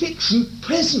crucifixion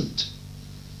present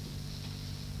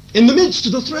in the midst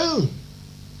of the throne.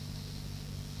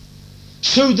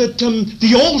 So that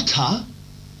the altar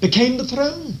became the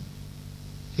throne.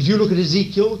 If you look at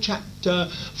Ezekiel chapter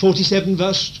 47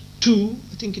 verse 2,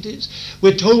 I think it is,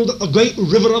 we're told that the great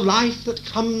river of life that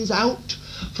comes out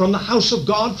from the house of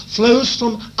God flows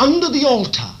from under the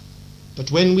altar. But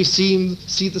when we see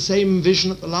the same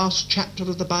vision at the last chapter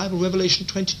of the Bible, Revelation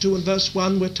 22 and verse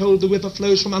 1, we're told the river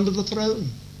flows from under the throne.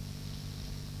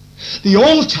 The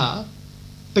altar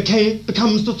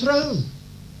becomes the throne.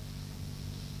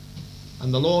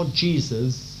 And the Lord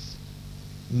Jesus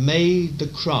made the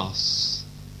cross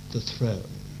the throne.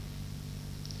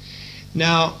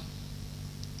 Now,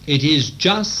 it is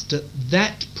just at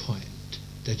that point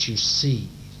that you see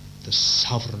the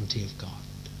sovereignty of God.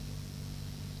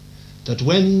 That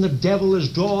when the devil is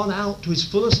drawn out to his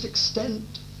fullest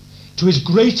extent, to his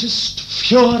greatest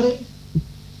fury,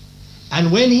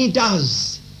 and when he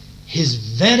does his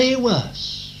very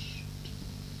worst,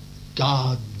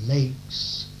 God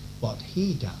makes what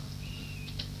he does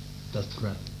the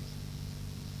throne.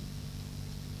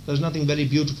 There's nothing very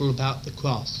beautiful about the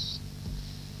cross.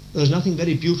 There's nothing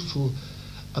very beautiful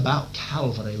about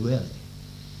Calvary, really,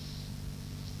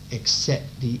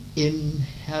 except the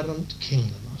inherent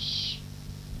kingdomness,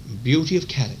 beauty of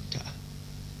character,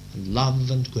 and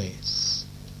love and grace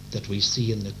that we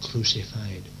see in the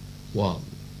crucified one.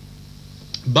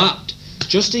 But,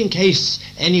 just in case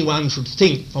anyone should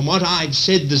think, from what I've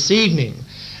said this evening,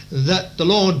 that the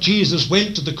Lord Jesus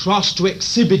went to the cross to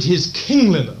exhibit his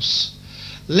kingliness,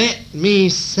 let me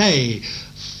say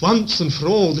once and for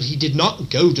all that he did not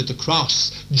go to the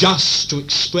cross just to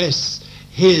express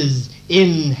his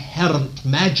inherent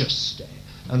majesty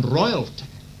and royalty.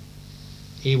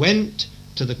 He went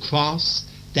to the cross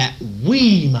that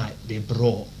we might be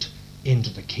brought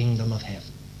into the kingdom of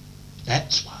heaven.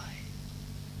 That's why.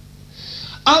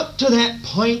 Up to that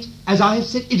point, as I have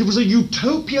said, it was a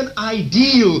utopian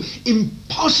ideal,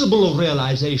 impossible of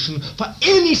realization for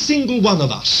any single one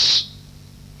of us,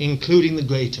 including the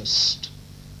greatest.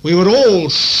 We were all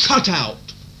shut out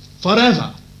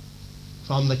forever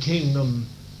from the kingdom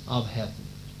of heaven.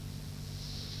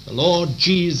 The Lord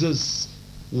Jesus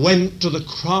went to the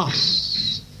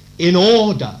cross in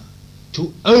order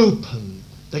to open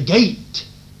the gate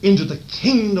into the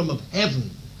kingdom of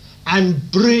heaven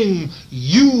and bring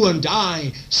you and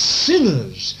I,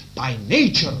 sinners by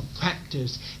nature and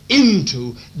practice,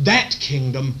 into that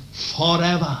kingdom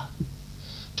forever,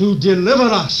 to deliver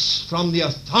us from the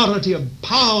authority of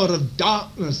power of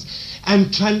darkness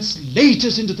and translate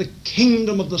us into the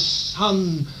kingdom of the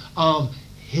Son of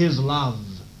his love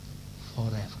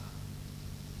forever.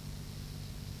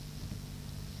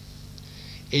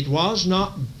 It was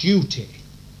not duty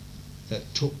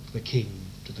that took the king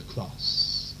to the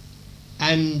cross,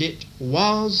 and it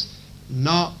was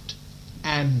not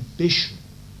ambition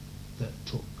that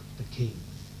took the king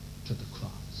to the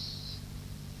cross.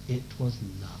 It was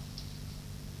love.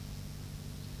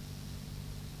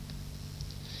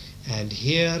 And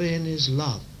herein is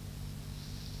love,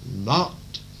 not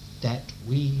that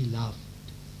we loved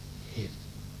him,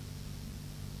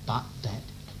 but that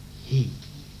he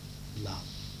loved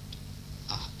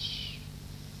us.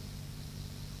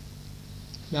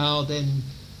 Now then,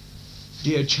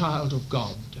 dear child of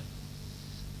God,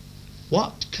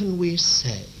 what can we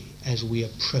say as we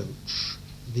approach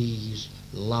these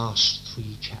last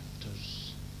 3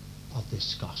 chapters of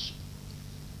this gospel?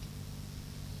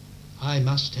 I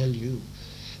must tell you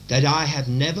that I have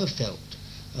never felt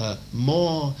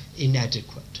more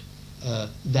inadequate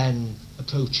than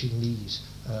approaching these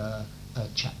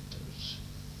chapters.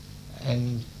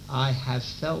 And I have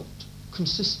felt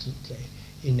consistently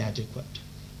inadequate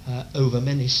over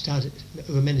many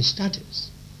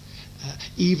studies.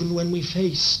 Even when we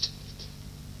faced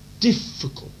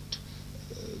difficult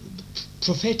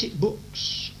prophetic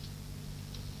books,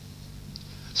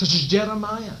 such as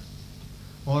Jeremiah,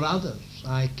 or others,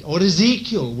 or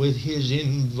Ezekiel with his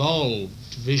involved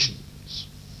visions,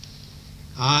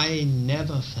 I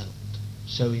never felt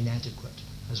so inadequate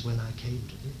as when I came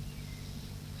to this.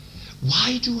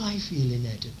 Why do I feel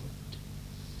inadequate?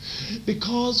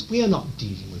 Because we are not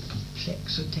dealing with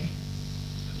complexity.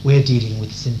 We're dealing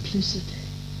with simplicity.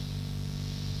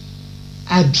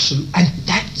 Absolute, and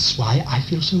that's why I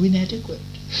feel so inadequate.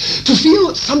 To feel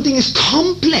that something is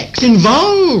complex,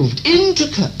 involved,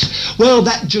 intricate, well,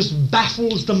 that just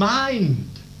baffles the mind.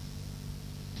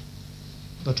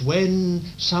 But when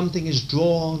something is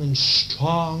drawn in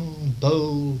strong,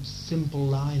 bold, simple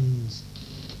lines,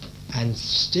 and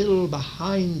still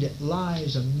behind it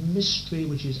lies a mystery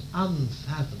which is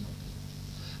unfathomable,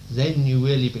 then you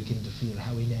really begin to feel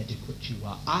how inadequate you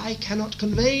are. I cannot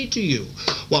convey to you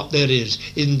what there is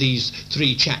in these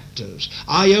 3 chapters.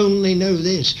 I only know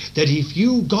this, that if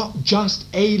you got just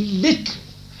a little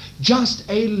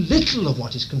of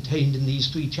what is contained in these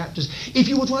 3 chapters, if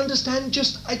you were to understand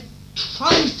just a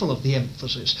trifle of the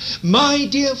emphasis, my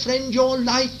dear friend, your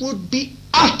life would be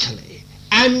utterly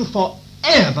and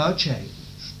forever changed.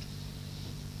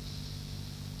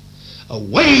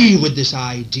 Away with this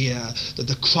idea that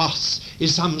the cross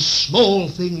is some small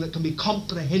thing that can be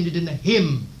comprehended in a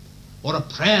hymn or a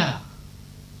prayer.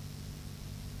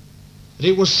 That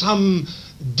it was some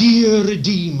dear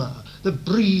Redeemer that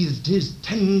breathed his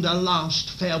tender last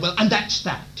farewell, and that's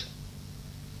that.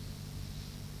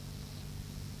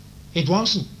 It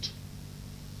wasn't.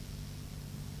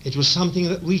 It was something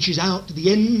that reaches out to the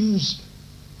ends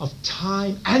of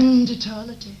time and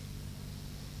eternity.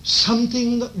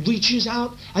 Something that reaches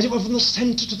out, as it were, from the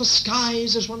centre to the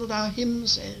skies, as one of our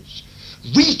hymns says.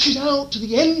 Reaches out to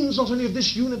the ends not only of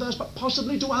this universe, but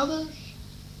possibly to others.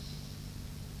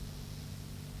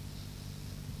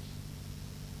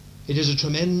 It is a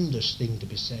tremendous thing to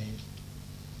be saved,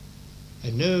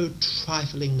 and no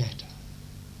trifling matter.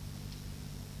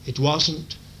 It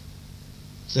wasn't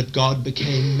that God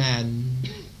became man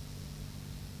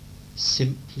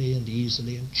simply and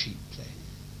easily and cheaply,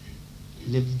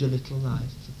 lived a little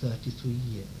life for 33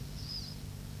 years,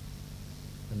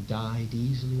 and died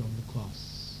easily on the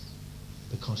cross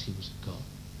because he was God.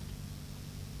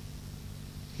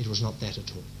 It was not that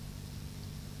at all.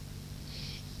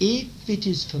 If it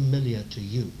is familiar to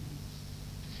you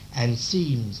and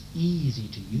seems easy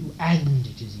to you, and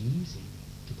it is easy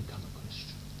to become a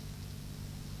Christian,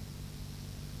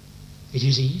 it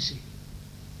is easy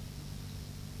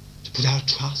to put our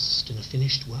trust in a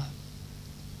finished work,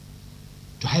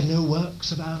 to have no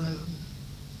works of our own.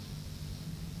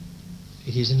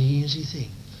 It is an easy thing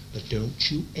But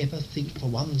don't you ever think for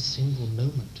one single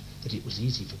moment that it was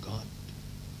easy for God.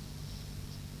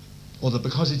 Or that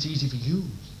because it's easy for you,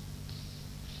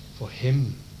 for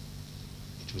him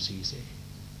it was easy.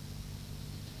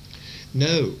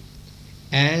 No,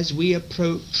 as we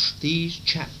approach these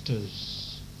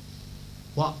chapters,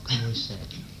 what can we say?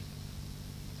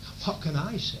 What can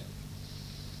I say?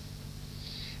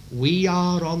 We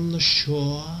are on the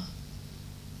shore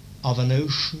of an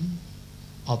ocean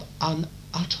of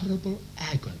unutterable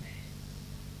agony,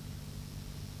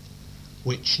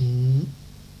 which none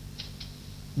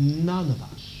of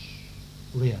us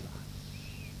realize,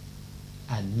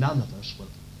 and none of us will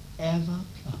ever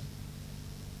plumb.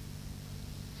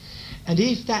 And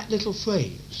if that little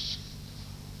phrase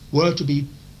were to be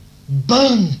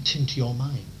burnt into your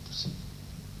minds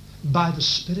by the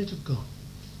Spirit of God,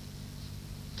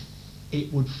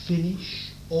 it would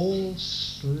finish all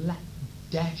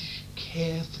slapdash,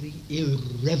 carefree,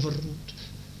 irreverent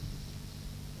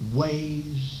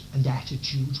ways and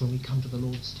attitudes when we come to the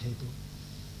Lord's table.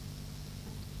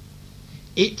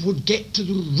 It would get to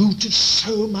the root of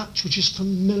so much which is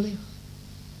familiar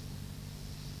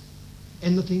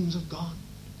in the things of God.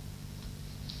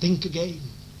 Think again.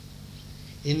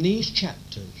 In these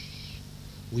chapters,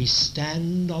 we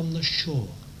stand on the shore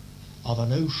of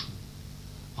an ocean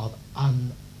of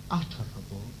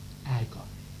unutterable agony.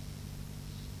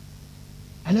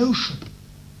 An ocean.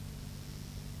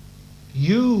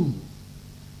 You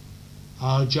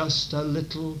are just a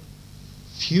little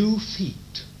few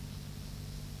feet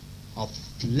of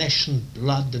flesh and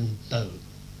blood and bone.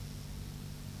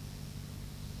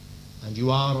 And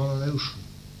you are on an ocean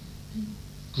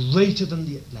greater than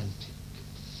the Atlantic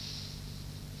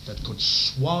that could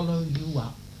swallow you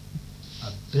up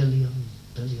 1 billion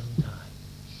times.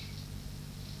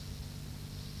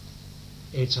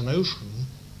 It's an ocean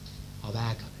of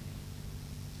agony.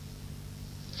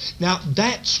 Now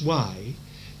that's why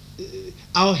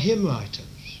our hymn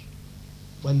writers,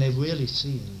 when they've really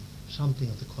seen something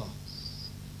of the cross,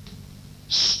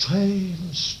 strain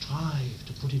and strive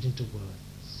to put it into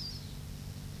words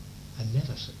and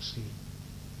never succeed.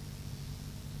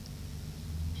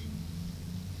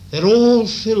 They're all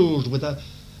filled with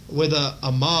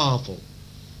a marvel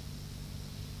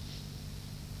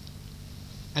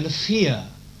and a fear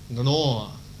and an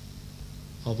awe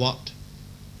of what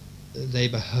they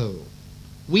behold.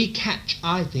 We catch,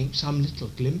 I think, some little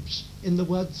glimpse in the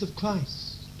words of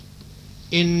Christ.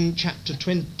 In chapter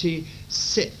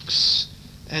 26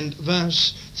 and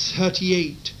verse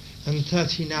 38 and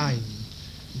 39,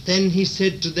 then he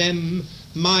said to them,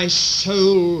 my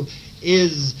soul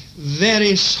is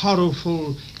very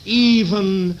sorrowful,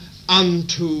 even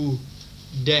unto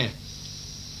death.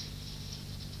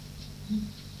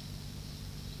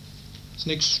 It's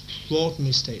an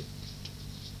extraordinary statement.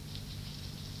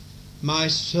 My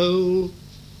soul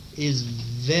is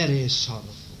very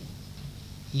sorrowful,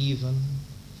 even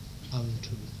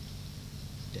unto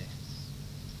death.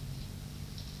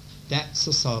 That's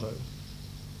the sorrow.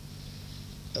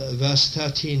 Verse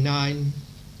 39,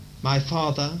 my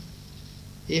Father,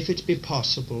 if it be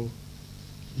possible,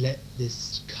 let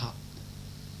this cup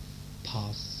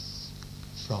pass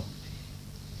from me.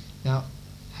 Now,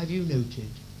 have you noted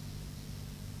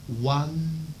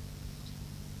one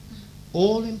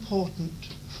all-important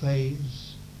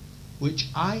phrase which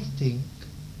I think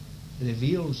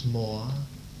reveals more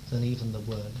than even the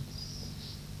words?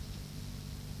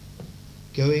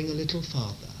 Going a little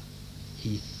farther,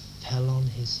 he fell on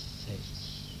his face.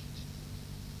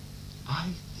 I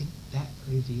think that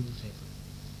reveals everything.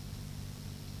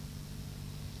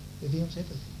 Reveals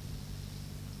everything.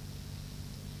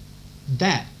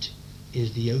 That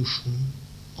is the ocean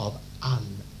of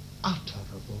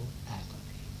unutterable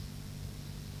agony.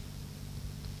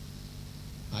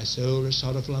 My soul is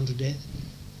sorrowful unto death.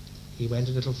 He went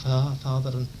a little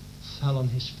farther and fell on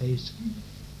his face.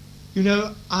 You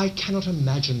know, I cannot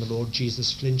imagine the Lord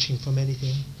Jesus flinching from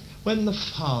anything. When the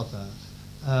Father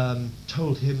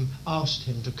asked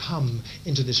him to come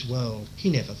into this world, he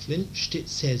never flinched. It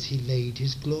says he laid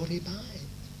his glory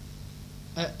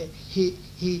by.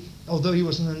 Although he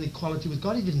wasn't in equality with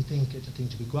God, he didn't think it a thing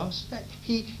to be grasped at.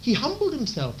 He humbled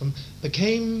himself and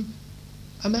became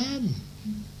a man,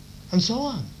 and so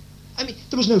on. I mean,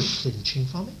 there was no flinching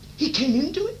from it. He came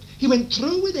into it. He went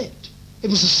through with it. It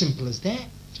was as simple as that.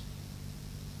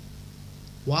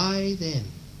 Why then,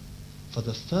 for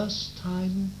the first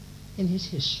time in his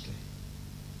history,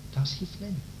 does he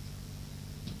flinch?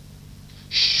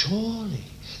 Surely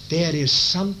there is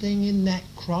something in that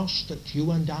cross that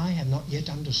you and I have not yet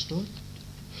understood.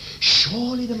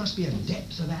 surely there must be a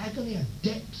depth of agony, a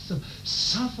depth of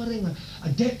suffering, a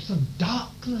depth of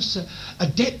darkness, a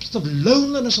depth of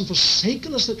loneliness and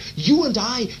forsakenness that you and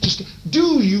I just...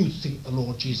 Do you think the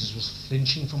Lord Jesus was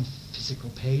flinching from physical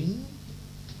pain?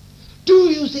 Do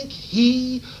you think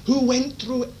he who went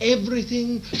through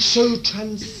everything so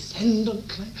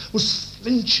transcendently was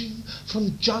flinching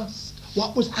from just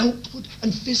what was outward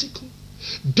and physical?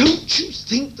 Don't you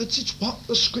think that it's what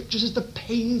the Scripture says, the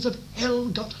pains of hell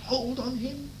got hold on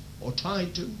him, or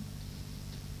tried to?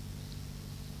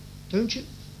 Don't you?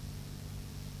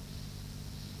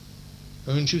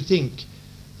 Don't you think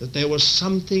that there was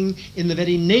something in the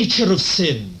very nature of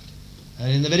sin,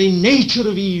 and in the very nature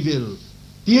of evil,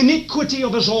 the iniquity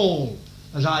of us all,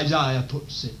 as Isaiah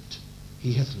puts it?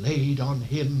 He hath laid on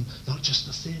him not just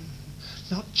the sin,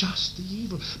 not just the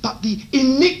evil, but the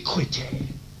iniquity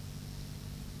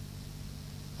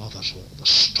of us all. The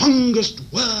strongest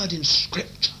word in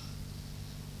Scripture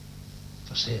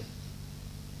for sin.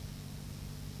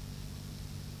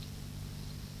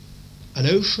 An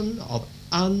ocean of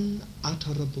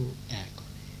unutterable agony.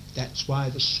 That's why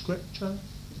the Scripture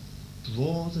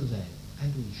draws a veil,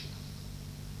 and we shall.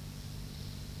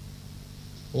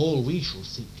 All we shall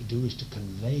seek to do is to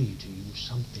convey to you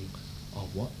something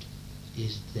of what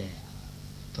is there.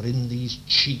 For in these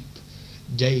cheap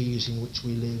days in which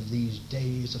we live, these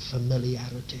days of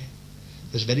familiarity,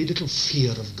 there's very little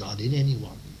fear of God in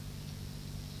anyone.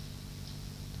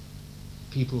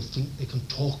 People think they can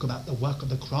talk about the work of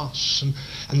the cross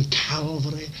and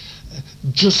Calvary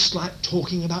just like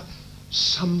talking about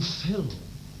some film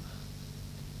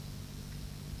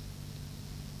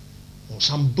or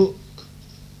some book.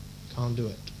 Can't do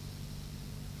it.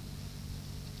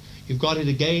 You've got it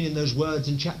again in those words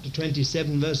in chapter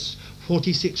 27, verse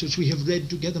 46, which we have read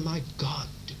together. My God,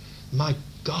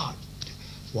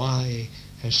 why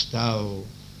hast thou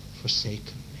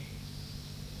forsaken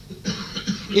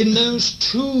me? In those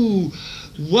two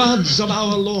words of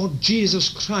our Lord Jesus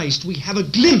Christ, we have a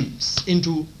glimpse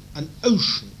into an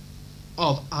ocean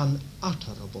of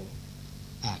unutterable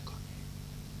agony.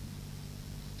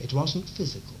 It wasn't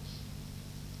physical.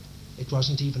 It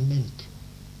wasn't even mental,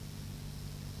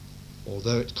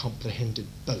 although it comprehended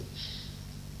both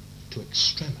to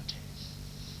extremities.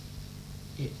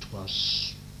 It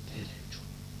was spiritual.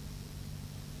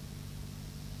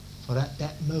 For at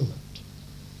that moment,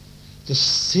 the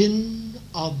sin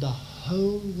of the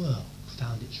whole world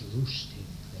found its roosting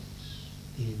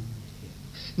place in him.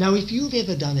 Now, if you've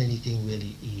ever done anything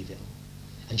really evil,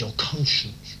 and your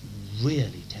conscience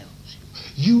really tells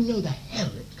you, you know the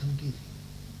hell it can give you.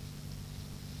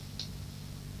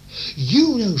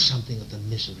 You know something of the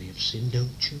misery of sin,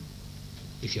 don't you?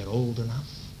 If you're old enough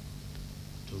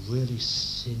to really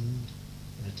sin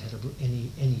in a terrible, any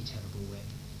terrible way.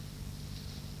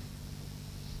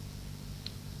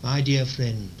 My dear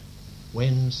friend,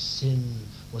 when sin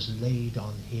was laid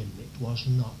on him, it was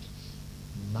not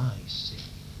my sin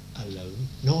alone,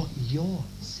 nor your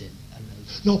sin alone,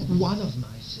 nor one of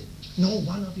my sins, nor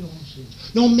one of your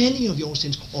sins, nor many of your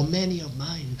sins, or many of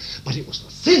mine, but it was the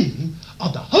sin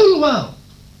of the whole world,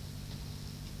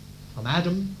 from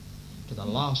Adam to the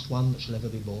last one that shall ever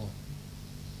be born.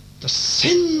 The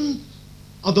sin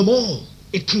of them all.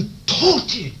 It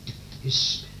contorted his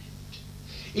spirit.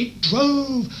 It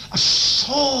drove a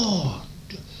sword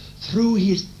through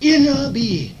his inner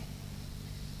being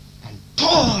and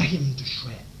tore him to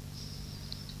shreds.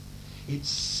 It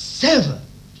severed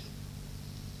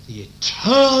the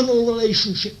eternal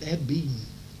relationship there had been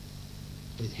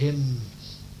with him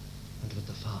and with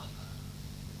the Father.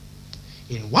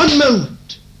 In one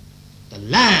moment, the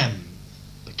Lamb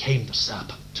became the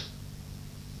serpent,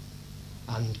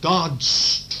 and God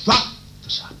struck the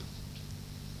serpent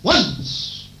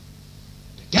once,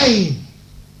 and again,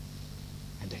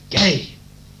 and again,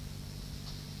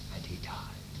 and he died.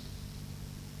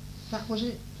 That was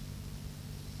it.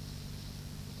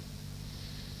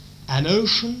 An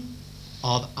ocean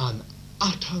of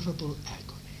unutterable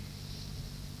agony.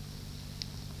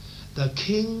 The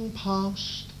king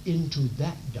passed into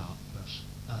that darkness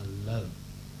alone.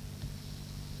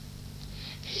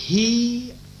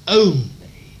 He only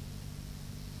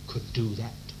could do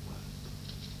that work.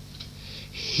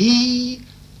 He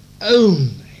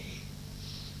only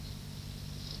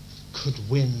could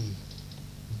win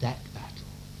that battle.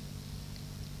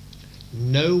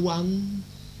 No one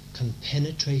can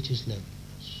penetrate his loneliness.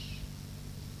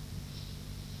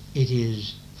 It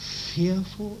is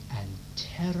fearful and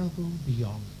terrible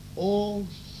beyond all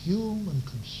human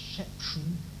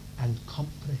conception and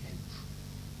comprehension.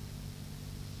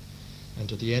 And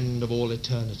to the end of all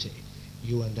eternity,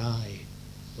 you and I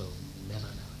will never know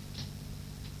it.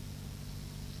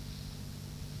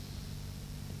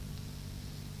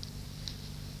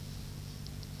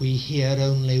 we hear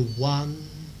only one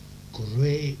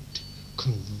great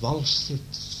convulsive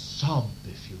sob,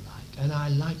 if you like, and I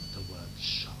like the word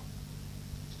sob.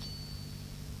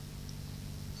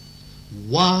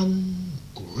 One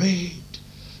great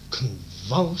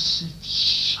convulsive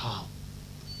sob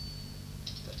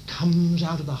that comes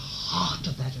out of the heart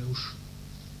of that ocean.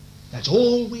 That's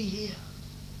all we hear.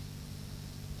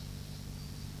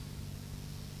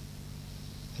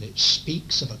 And it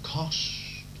speaks of a cost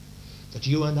that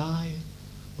you and I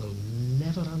will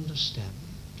never understand.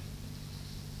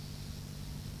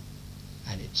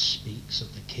 And it speaks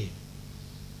of the King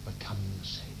becoming the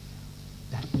Saviour.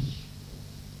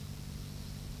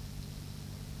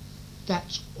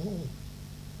 That's all.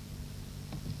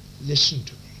 Listen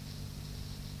to me.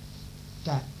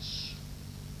 That's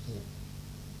all.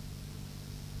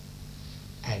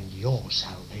 And your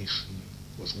salvation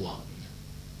was won.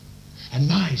 And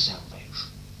my salvation.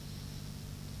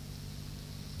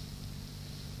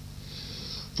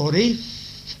 For if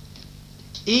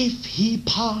he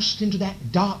passed into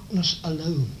that darkness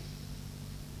alone,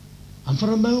 and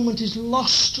for a moment is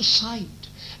lost to sight,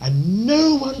 and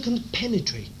no one can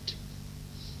penetrate,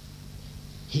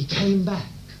 he came back.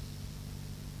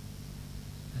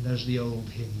 And as the old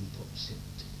hymn puts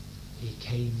it, he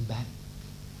came back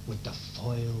with the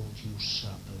foiled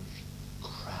usurper's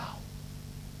crown.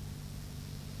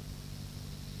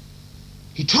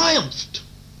 He triumphed.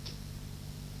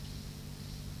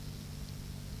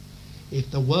 If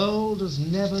the world has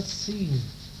never seen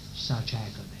such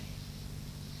agony,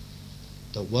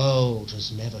 the world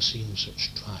has never seen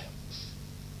such triumph.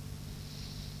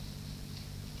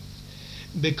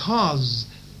 Because,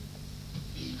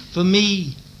 for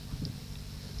me,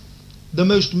 the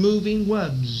most moving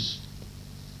words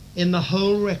in the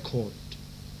whole record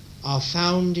are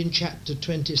found in chapter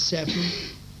 27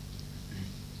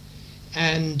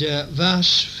 and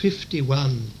verse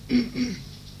 51.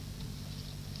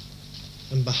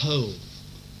 And behold,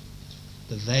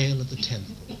 the veil of the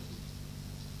temple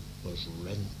was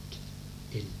rent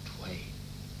in twain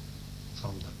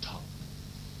from the top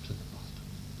to the bottom.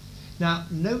 Now,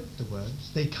 note the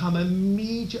words. They come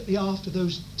immediately after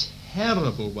those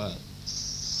terrible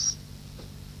words.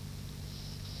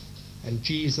 And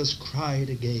Jesus cried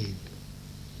again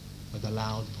with a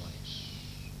loud voice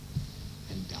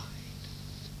and died.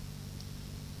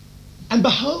 And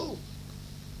behold,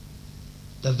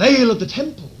 the veil of the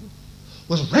temple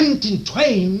was rent in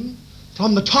twain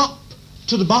from the top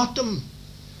to the bottom.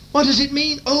 What does it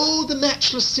mean? Oh, the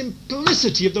matchless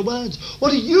simplicity of the words.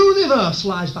 What a universe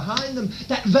lies behind them.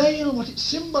 That veil, what it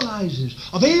symbolizes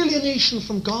of alienation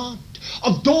from God,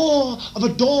 of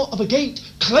a gate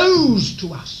closed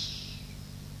to us,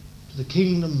 to the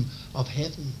kingdom of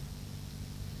heaven.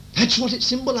 That's what it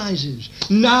symbolizes.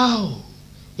 Now,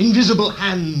 invisible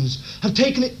hands have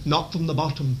taken it not from the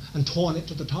bottom and torn it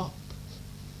to the top,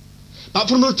 but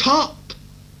from the top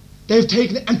they've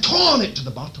taken it and torn it to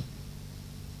the bottom.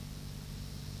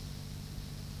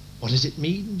 What does it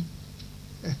mean?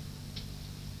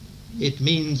 It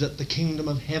means that the kingdom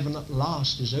of heaven at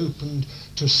last is opened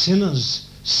to sinners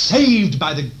saved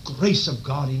by the grace of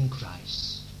God in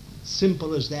Christ.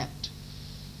 Simple as that.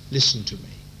 Listen to me.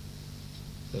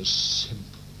 As simple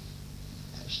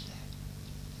as that.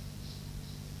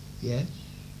 Yes?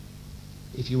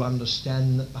 If you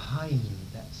understand that behind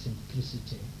that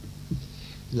simplicity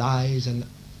lies an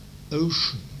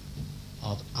ocean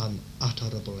of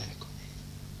unutterable agony.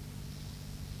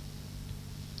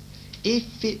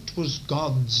 If it was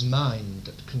God's mind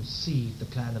that conceived the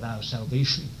plan of our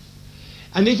salvation,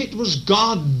 and if it was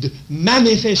God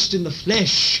manifest in the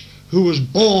flesh who was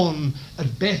born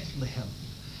at Bethlehem,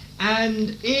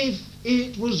 and if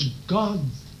it was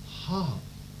God's heart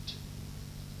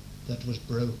that was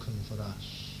broken for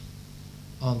us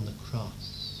on the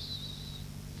cross,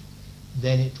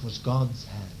 then it was God's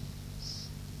hands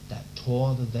that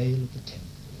tore the veil of the temple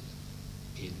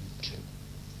in two.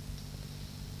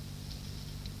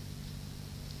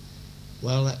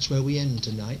 Well, that's where we end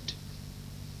tonight.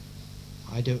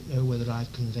 I don't know whether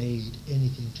I've conveyed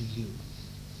anything to you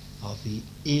of the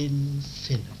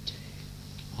infinity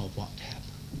of what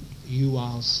happened. You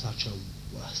are such a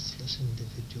worthless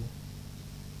individual.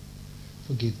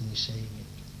 Forgive me saying it,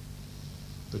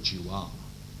 but you are.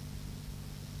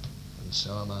 And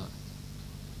so am I.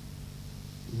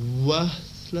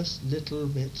 Worthless little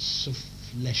bits of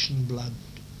flesh and blood.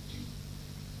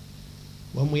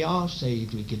 When we are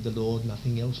saved, we give the Lord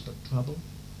nothing else but trouble.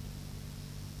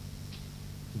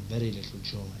 Very little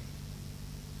joy.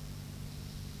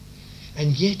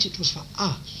 And yet it was for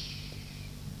us.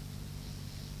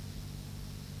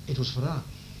 It was for us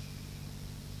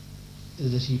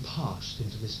that he passed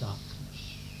into this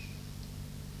darkness.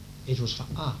 It was for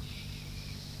us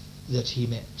that he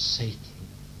met Satan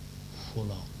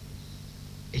full on.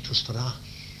 It was for us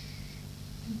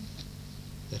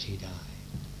that he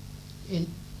died.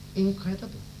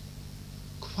 Incredible.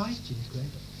 Quite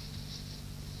incredible.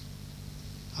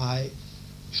 I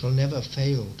shall never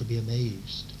fail to be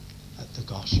amazed at the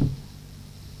gospel,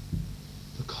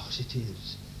 because it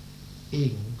is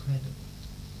incredible.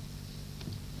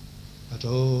 But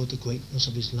oh, the greatness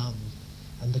of his love,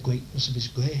 and the greatness of his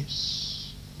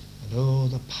grace, and oh,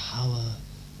 the power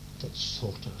that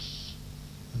sought us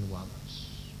and won us.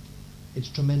 It's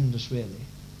tremendous, really.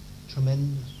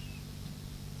 Tremendous.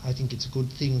 I think it's a good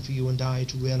thing for you and I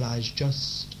to realize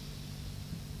just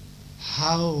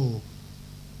how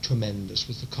tremendous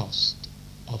was the cost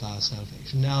of our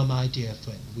salvation. Now, my dear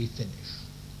friend, we finish.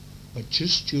 But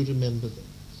just you remember this.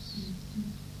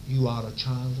 You are a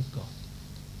child of God.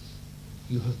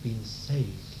 You have been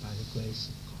saved by the grace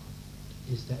of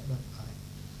God. Is that not right?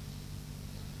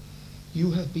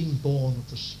 You have been born of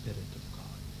the Spirit of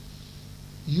God.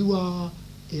 You are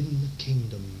in the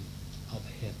kingdom of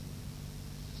heaven.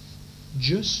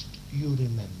 Just you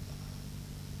remember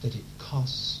that it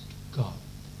cost God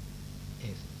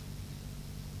everything.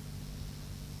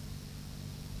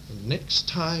 The next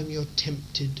time you're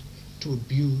tempted to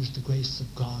abuse the grace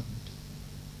of God,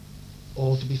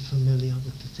 or to be familiar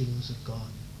with the things of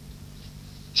God,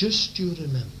 just you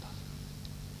remember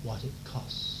what it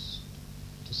costs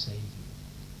to save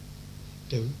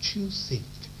you. Don't you think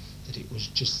that it was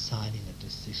just signing a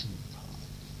decision card,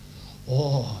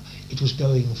 or it was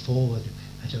going forward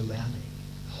at a rally,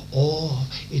 or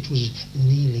it was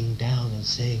kneeling down and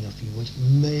saying a few words.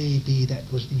 Maybe that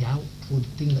was the outward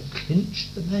thing that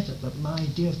clinched the matter, but my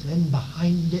dear friend,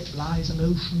 behind it lies an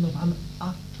ocean of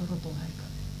unutterable agony.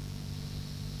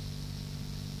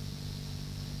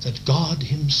 That God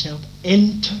himself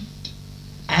entered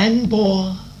and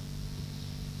bore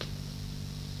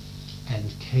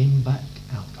and came back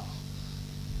out of.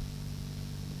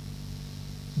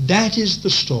 That is the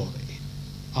story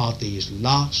of these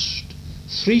last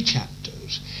 3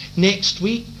 chapters. Next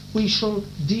week we shall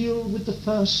deal with the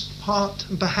first part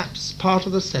and perhaps part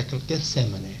of the second,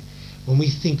 Gethsemane. When we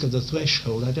think of the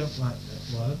threshold, I don't like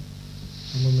that word,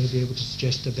 someone may be able to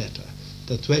suggest a better.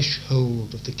 The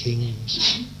threshold of the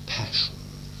King's passion.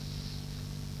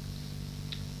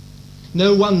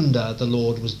 No wonder the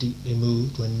Lord was deeply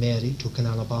moved when Mary took an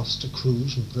alabaster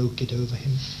cruse and broke it over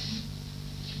him.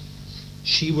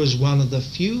 She was one of the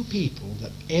few people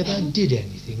that ever did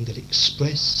anything that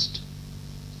expressed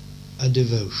a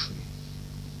devotion.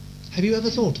 Have you ever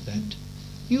thought of that?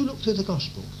 You look through the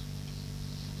Gospels.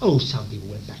 Oh, some people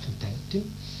went back and thanked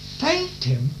him. Thanked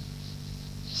him?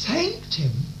 Thanked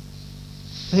him?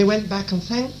 They went back and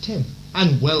thanked him,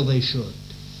 and well they should.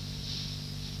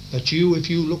 But you, if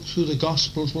you look through the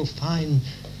Gospels, will find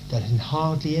that in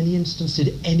hardly any instance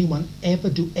did anyone ever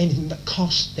do anything that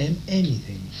cost them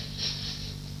anything.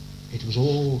 It was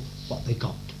all what they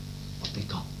got, what they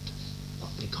got,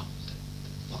 what they got,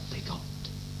 what they got.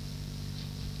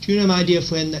 Do you know, my dear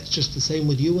friend, that's just the same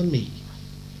with you and me.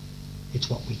 It's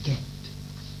what we get,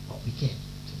 what we get,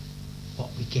 what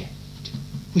we get.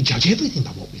 We judge everything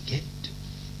by what we get.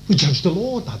 We judge the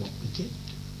Lord by what we get.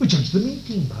 We judge the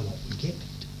meeting by what we get.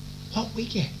 What we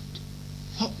get.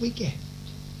 What we get.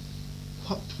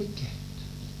 What we get.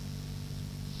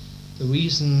 The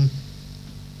reason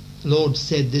the Lord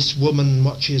said, this woman,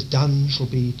 what she has done shall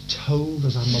be told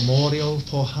as a memorial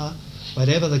for her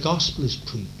wherever the gospel is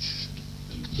preached,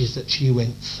 is that she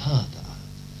went further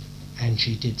and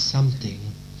she did something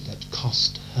that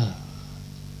cost her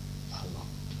a lot.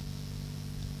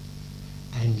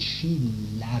 And she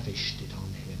lavished it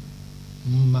on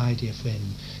him. My dear friend,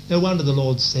 no wonder the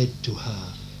Lord said to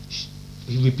her,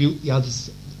 he rebuked the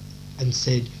others and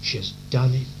said, she has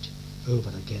done it over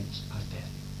against my belly.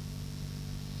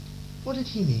 What did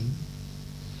he mean?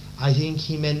 I think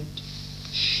he meant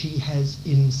she has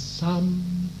in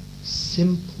some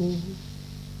simple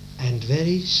and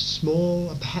very small,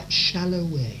 and perhaps shallow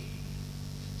way,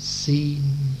 seen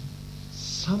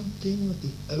something of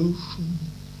the ocean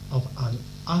of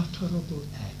unutterable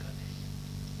agony,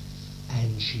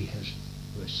 and she has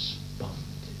responded.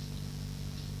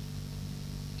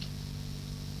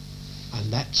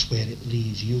 And that's where it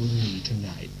leaves you and me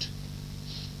tonight.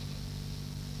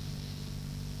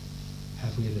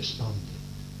 Have we responded?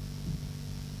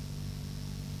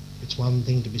 It's one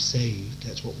thing to be saved,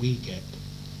 that's what we get.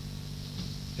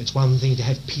 It's one thing to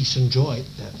have peace and joy,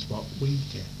 that's what we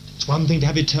get. It's one thing to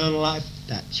have eternal life,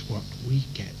 that's what we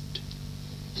get.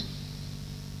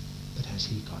 But has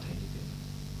he got anything?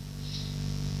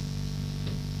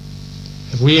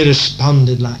 If we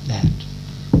responded like that,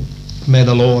 may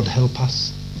the Lord help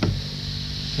us,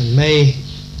 and may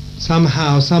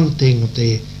somehow something of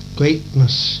the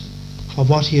greatness of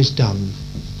what he has done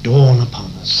dawn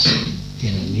upon us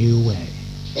in a new way.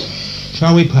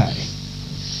 Shall we pray?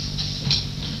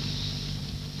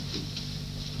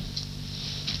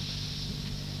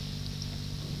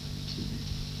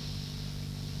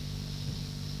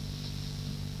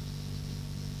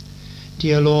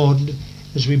 Dear Lord,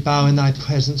 as we bow in thy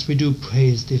presence, we do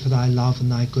praise thee for thy love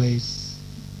and thy grace.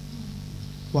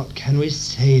 What can we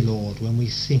say, Lord, when we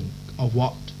think of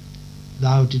what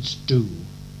thou didst do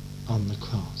on the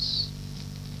cross?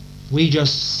 We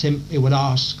just simply would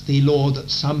ask thee, Lord, that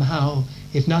somehow,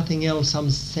 if nothing else, some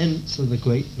sense of the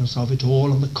greatness of it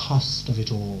all and the cost of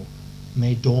it all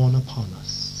may dawn upon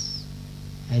us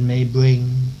and may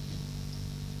bring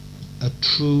a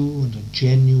true and a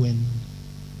genuine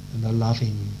and a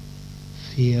loving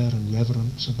fear and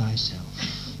reverence of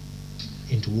thyself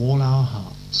into all our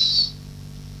hearts,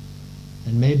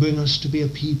 and may bring us to be a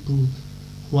people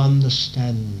who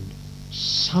understand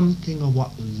something of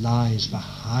what lies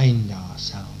behind our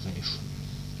salvation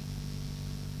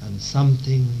and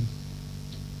something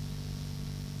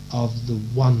of the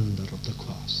wonder of the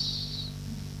cross.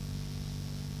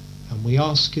 And we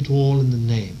ask it all in the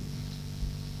name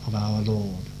of our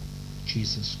Lord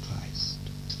Jesus Christ.